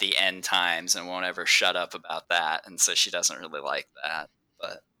about the end times and won't ever shut up about that. And so she doesn't really like that.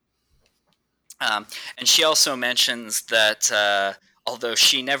 But and she also mentions that although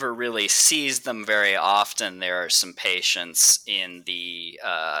she never really sees them very often, there are some patients in the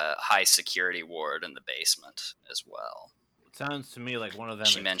high security ward in the basement as well. It sounds to me like one of them.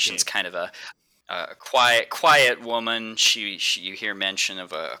 She mentions kind of a quiet woman. You hear mention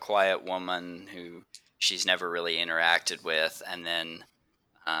of a quiet woman who she's never really interacted with, and then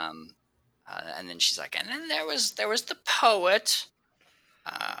she's like, and then there was the poet.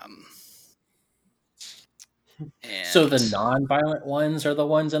 So the non-violent ones are the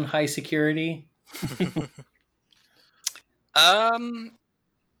ones in high security?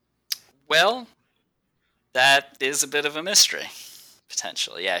 Well, that is a bit of a mystery,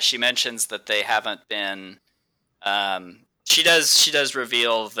 potentially. Yeah, she mentions that they haven't been. She does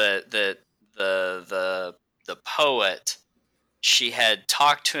reveal that the poet. She had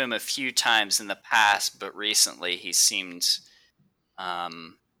talked to him a few times in the past, but recently he seemed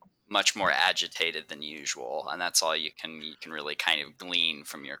much more agitated than usual, and that's all you can really kind of glean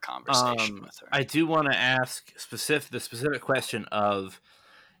from your conversation with her. I do want to ask the specific question of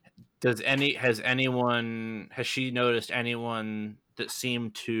has she noticed anyone that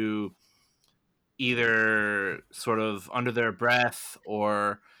seemed to either sort of under their breath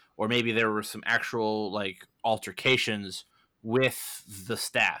or maybe there were some actual like altercations with the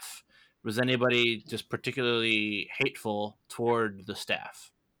staff? Was anybody just particularly hateful toward the staff?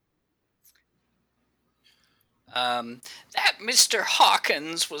 That Mr.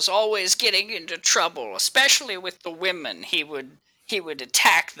 Hawkins was always getting into trouble, especially with the women. He would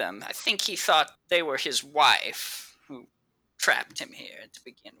attack them. I think he thought they were his wife who trapped him here to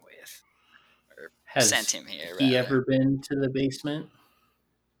begin with, or sent him here. He ever been to the basement?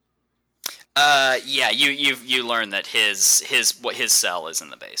 Yeah, you learn that his cell is in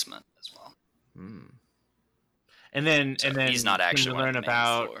the basement as well. And then he's not actually learn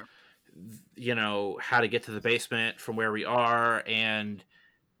about how to get to the basement from where we are and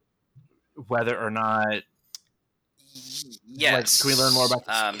whether or not. Yes. Can we learn more about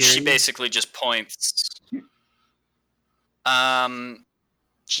the security? She basically just points. You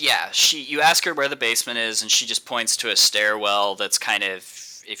ask her where the basement is, and she just points to a stairwell that's kind of.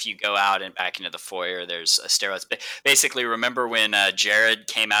 If you go out and back into the foyer, there's a stairwell. Basically, remember when Jared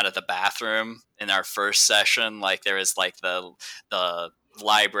came out of the bathroom in our first session? Like there was like the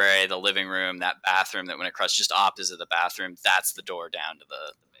library, the living room, that bathroom that went across just opposite the bathroom. That's the door down to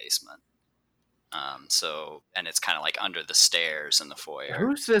the basement. And it's kind of like under the stairs in the foyer.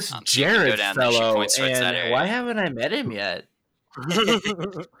 Who's this Jared fellow? And why haven't I met him yet?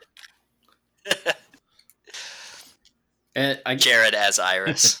 Jared as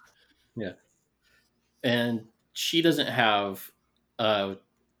Iris. Yeah. And she doesn't have a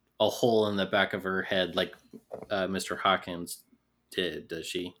hole in the back of her head like Mr. Hawkins did, does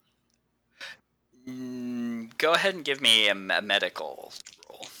she? Go ahead and give me a medical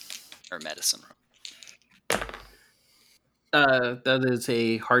roll or medicine roll. That is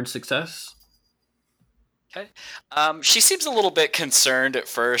a hard success. Okay. She seems a little bit concerned at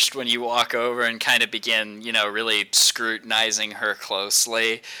first when you walk over and kind of begin, really scrutinizing her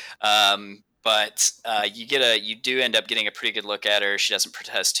closely. But you do end up getting a pretty good look at her. She doesn't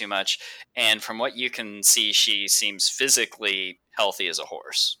protest too much, and from what you can see, she seems physically healthy as a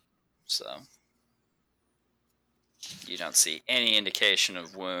horse. So you don't see any indication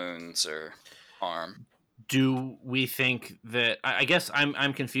of wounds or harm. Do we think that? I guess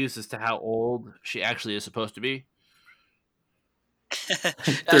I'm confused as to how old she actually is supposed to be.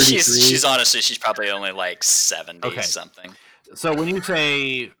 She's honestly, she's probably only like 70 something. So when you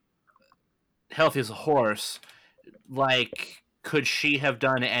say healthy as a horse, like, could she have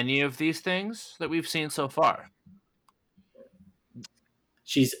done any of these things that we've seen so far?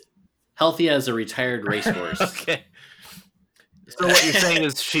 She's healthy as a retired racehorse. Okay. So what you're saying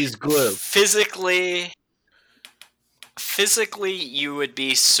is she's glue. Physically, you would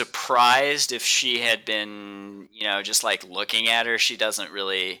be surprised if she had been, just like looking at her. She doesn't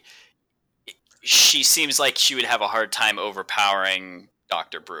really. She seems like she would have a hard time overpowering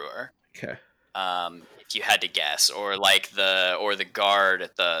Dr. Brewer. Okay. If you had to guess, or the guard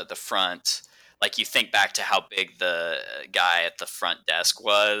at the front. Like, you think back to how big the guy at the front desk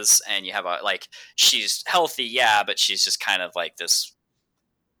was, and you have she's healthy, yeah, but she's just kind of like this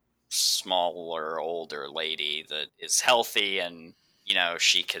smaller, older lady that is healthy, and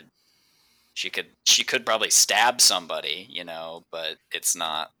she could probably stab somebody, but it's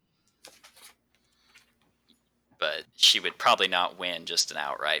not. But she would probably not win just an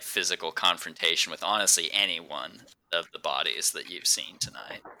outright physical confrontation with honestly anyone of the bodies that you've seen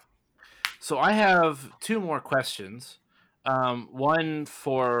tonight. So I have two more questions. One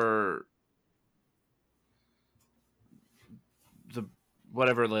for the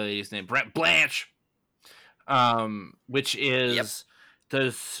whatever lady's name, Blanche, which is, Yep.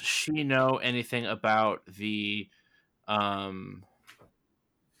 Does she know anything about the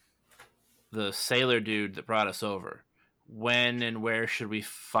sailor dude that brought us over? When and where should we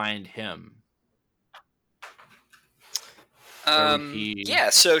find him? Yeah,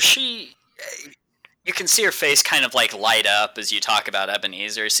 so you can see her face kind of like light up as you talk about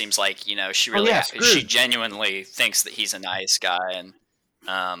Ebenezer. It seems like, she really, she genuinely thinks that he's a nice guy, and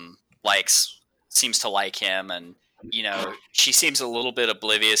seems to like him, and she seems a little bit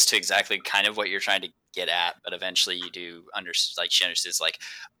oblivious to exactly kind of what you're trying to get at, but eventually you do understand. She understands,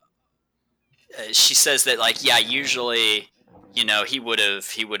 she says that, yeah, usually, he would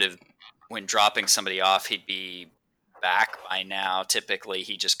have when dropping somebody off, he'd be back by now. Typically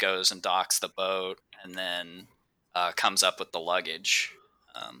he just goes and docks the boat and then comes up with the luggage,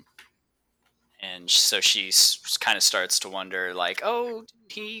 and so she kind of starts to wonder, oh,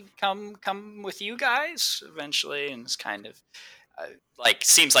 did he come with you guys eventually? And it's kind of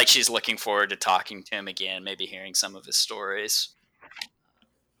seems like she's looking forward to talking to him again, maybe hearing some of his stories.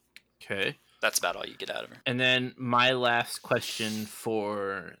 Okay, that's about all you get out of her. And then my last question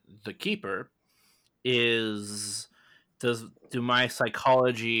for the keeper is, do my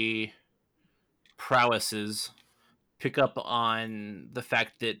psychology prowesses pick up on the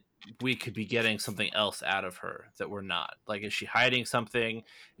fact that we could be getting something else out of her that we're not? Like, is she hiding something?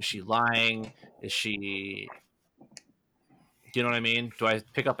 Is she lying? Is she... Do you know what I mean? Do I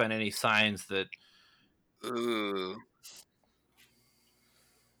pick up on any signs that... Ooh.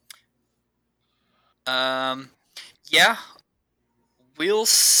 Yeah. We'll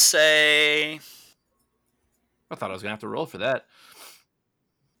say... I thought I was going to have to roll for that.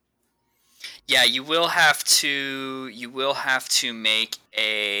 Yeah, you will have to make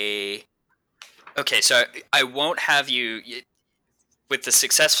a... Okay, so I won't have you... With the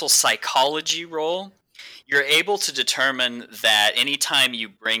successful psychology roll, you're able to determine that anytime you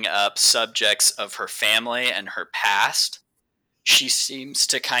bring up subjects of her family and her past, she seems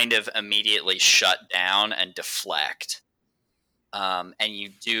to kind of immediately shut down and deflect. And you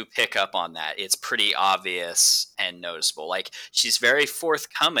do pick up on that. It's pretty obvious and noticeable. Like, she's very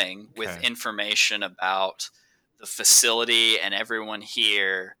forthcoming with information about the facility and everyone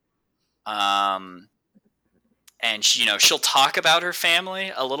here. And she, she'll talk about her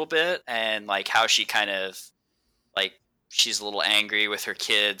family a little bit, and how she kind of she's a little angry with her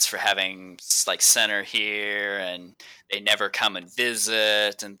kids for having sent her here, and they never come and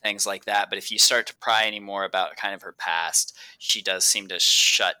visit and things like that. But if you start to pry any more about kind of her past, she does seem to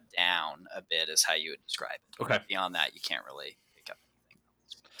shut down a bit, is how you would describe it. Okay. Beyond that, you can't really pick up anything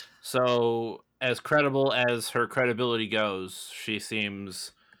else. So, as credible as her credibility goes, she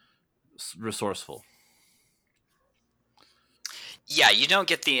seems resourceful. Yeah, you don't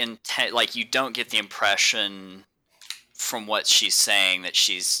get the intent. You don't get the impression from what she's saying that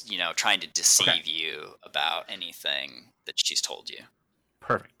she's, trying to deceive Okay. you about anything that she's told you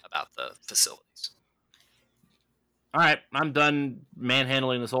Perfect. about the facilities. All right, I'm done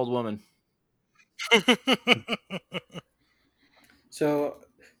manhandling this old woman. So,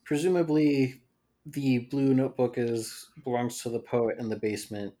 presumably, the blue notebook belongs to the poet in the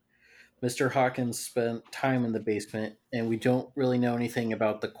basement. Mr. Hawkins spent time in the basement, and we don't really know anything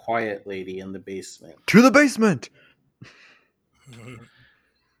about the quiet lady in the basement. To the basement!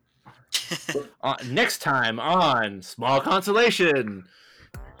 Next time on Small Consolation.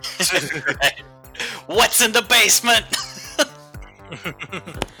 Right. What's in the basement?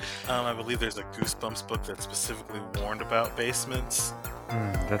 I believe there's a Goosebumps book that specifically warned about basements.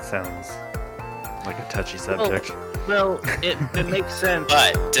 That sounds like a touchy subject. Well, it makes sense.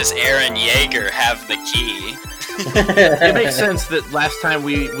 But does Aaron Yeager have the key? It makes sense that last time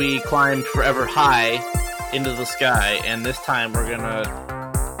we climbed forever high into the sky, and this time we're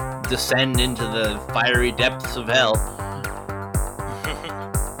gonna descend into the fiery depths of hell.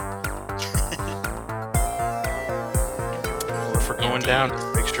 Or if we're going down,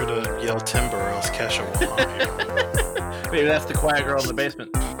 just make sure to yell timber or else Kesha will haunt you. Maybe that's the quiet girl in the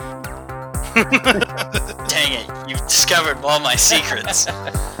basement. Dang it, you've discovered all my secrets.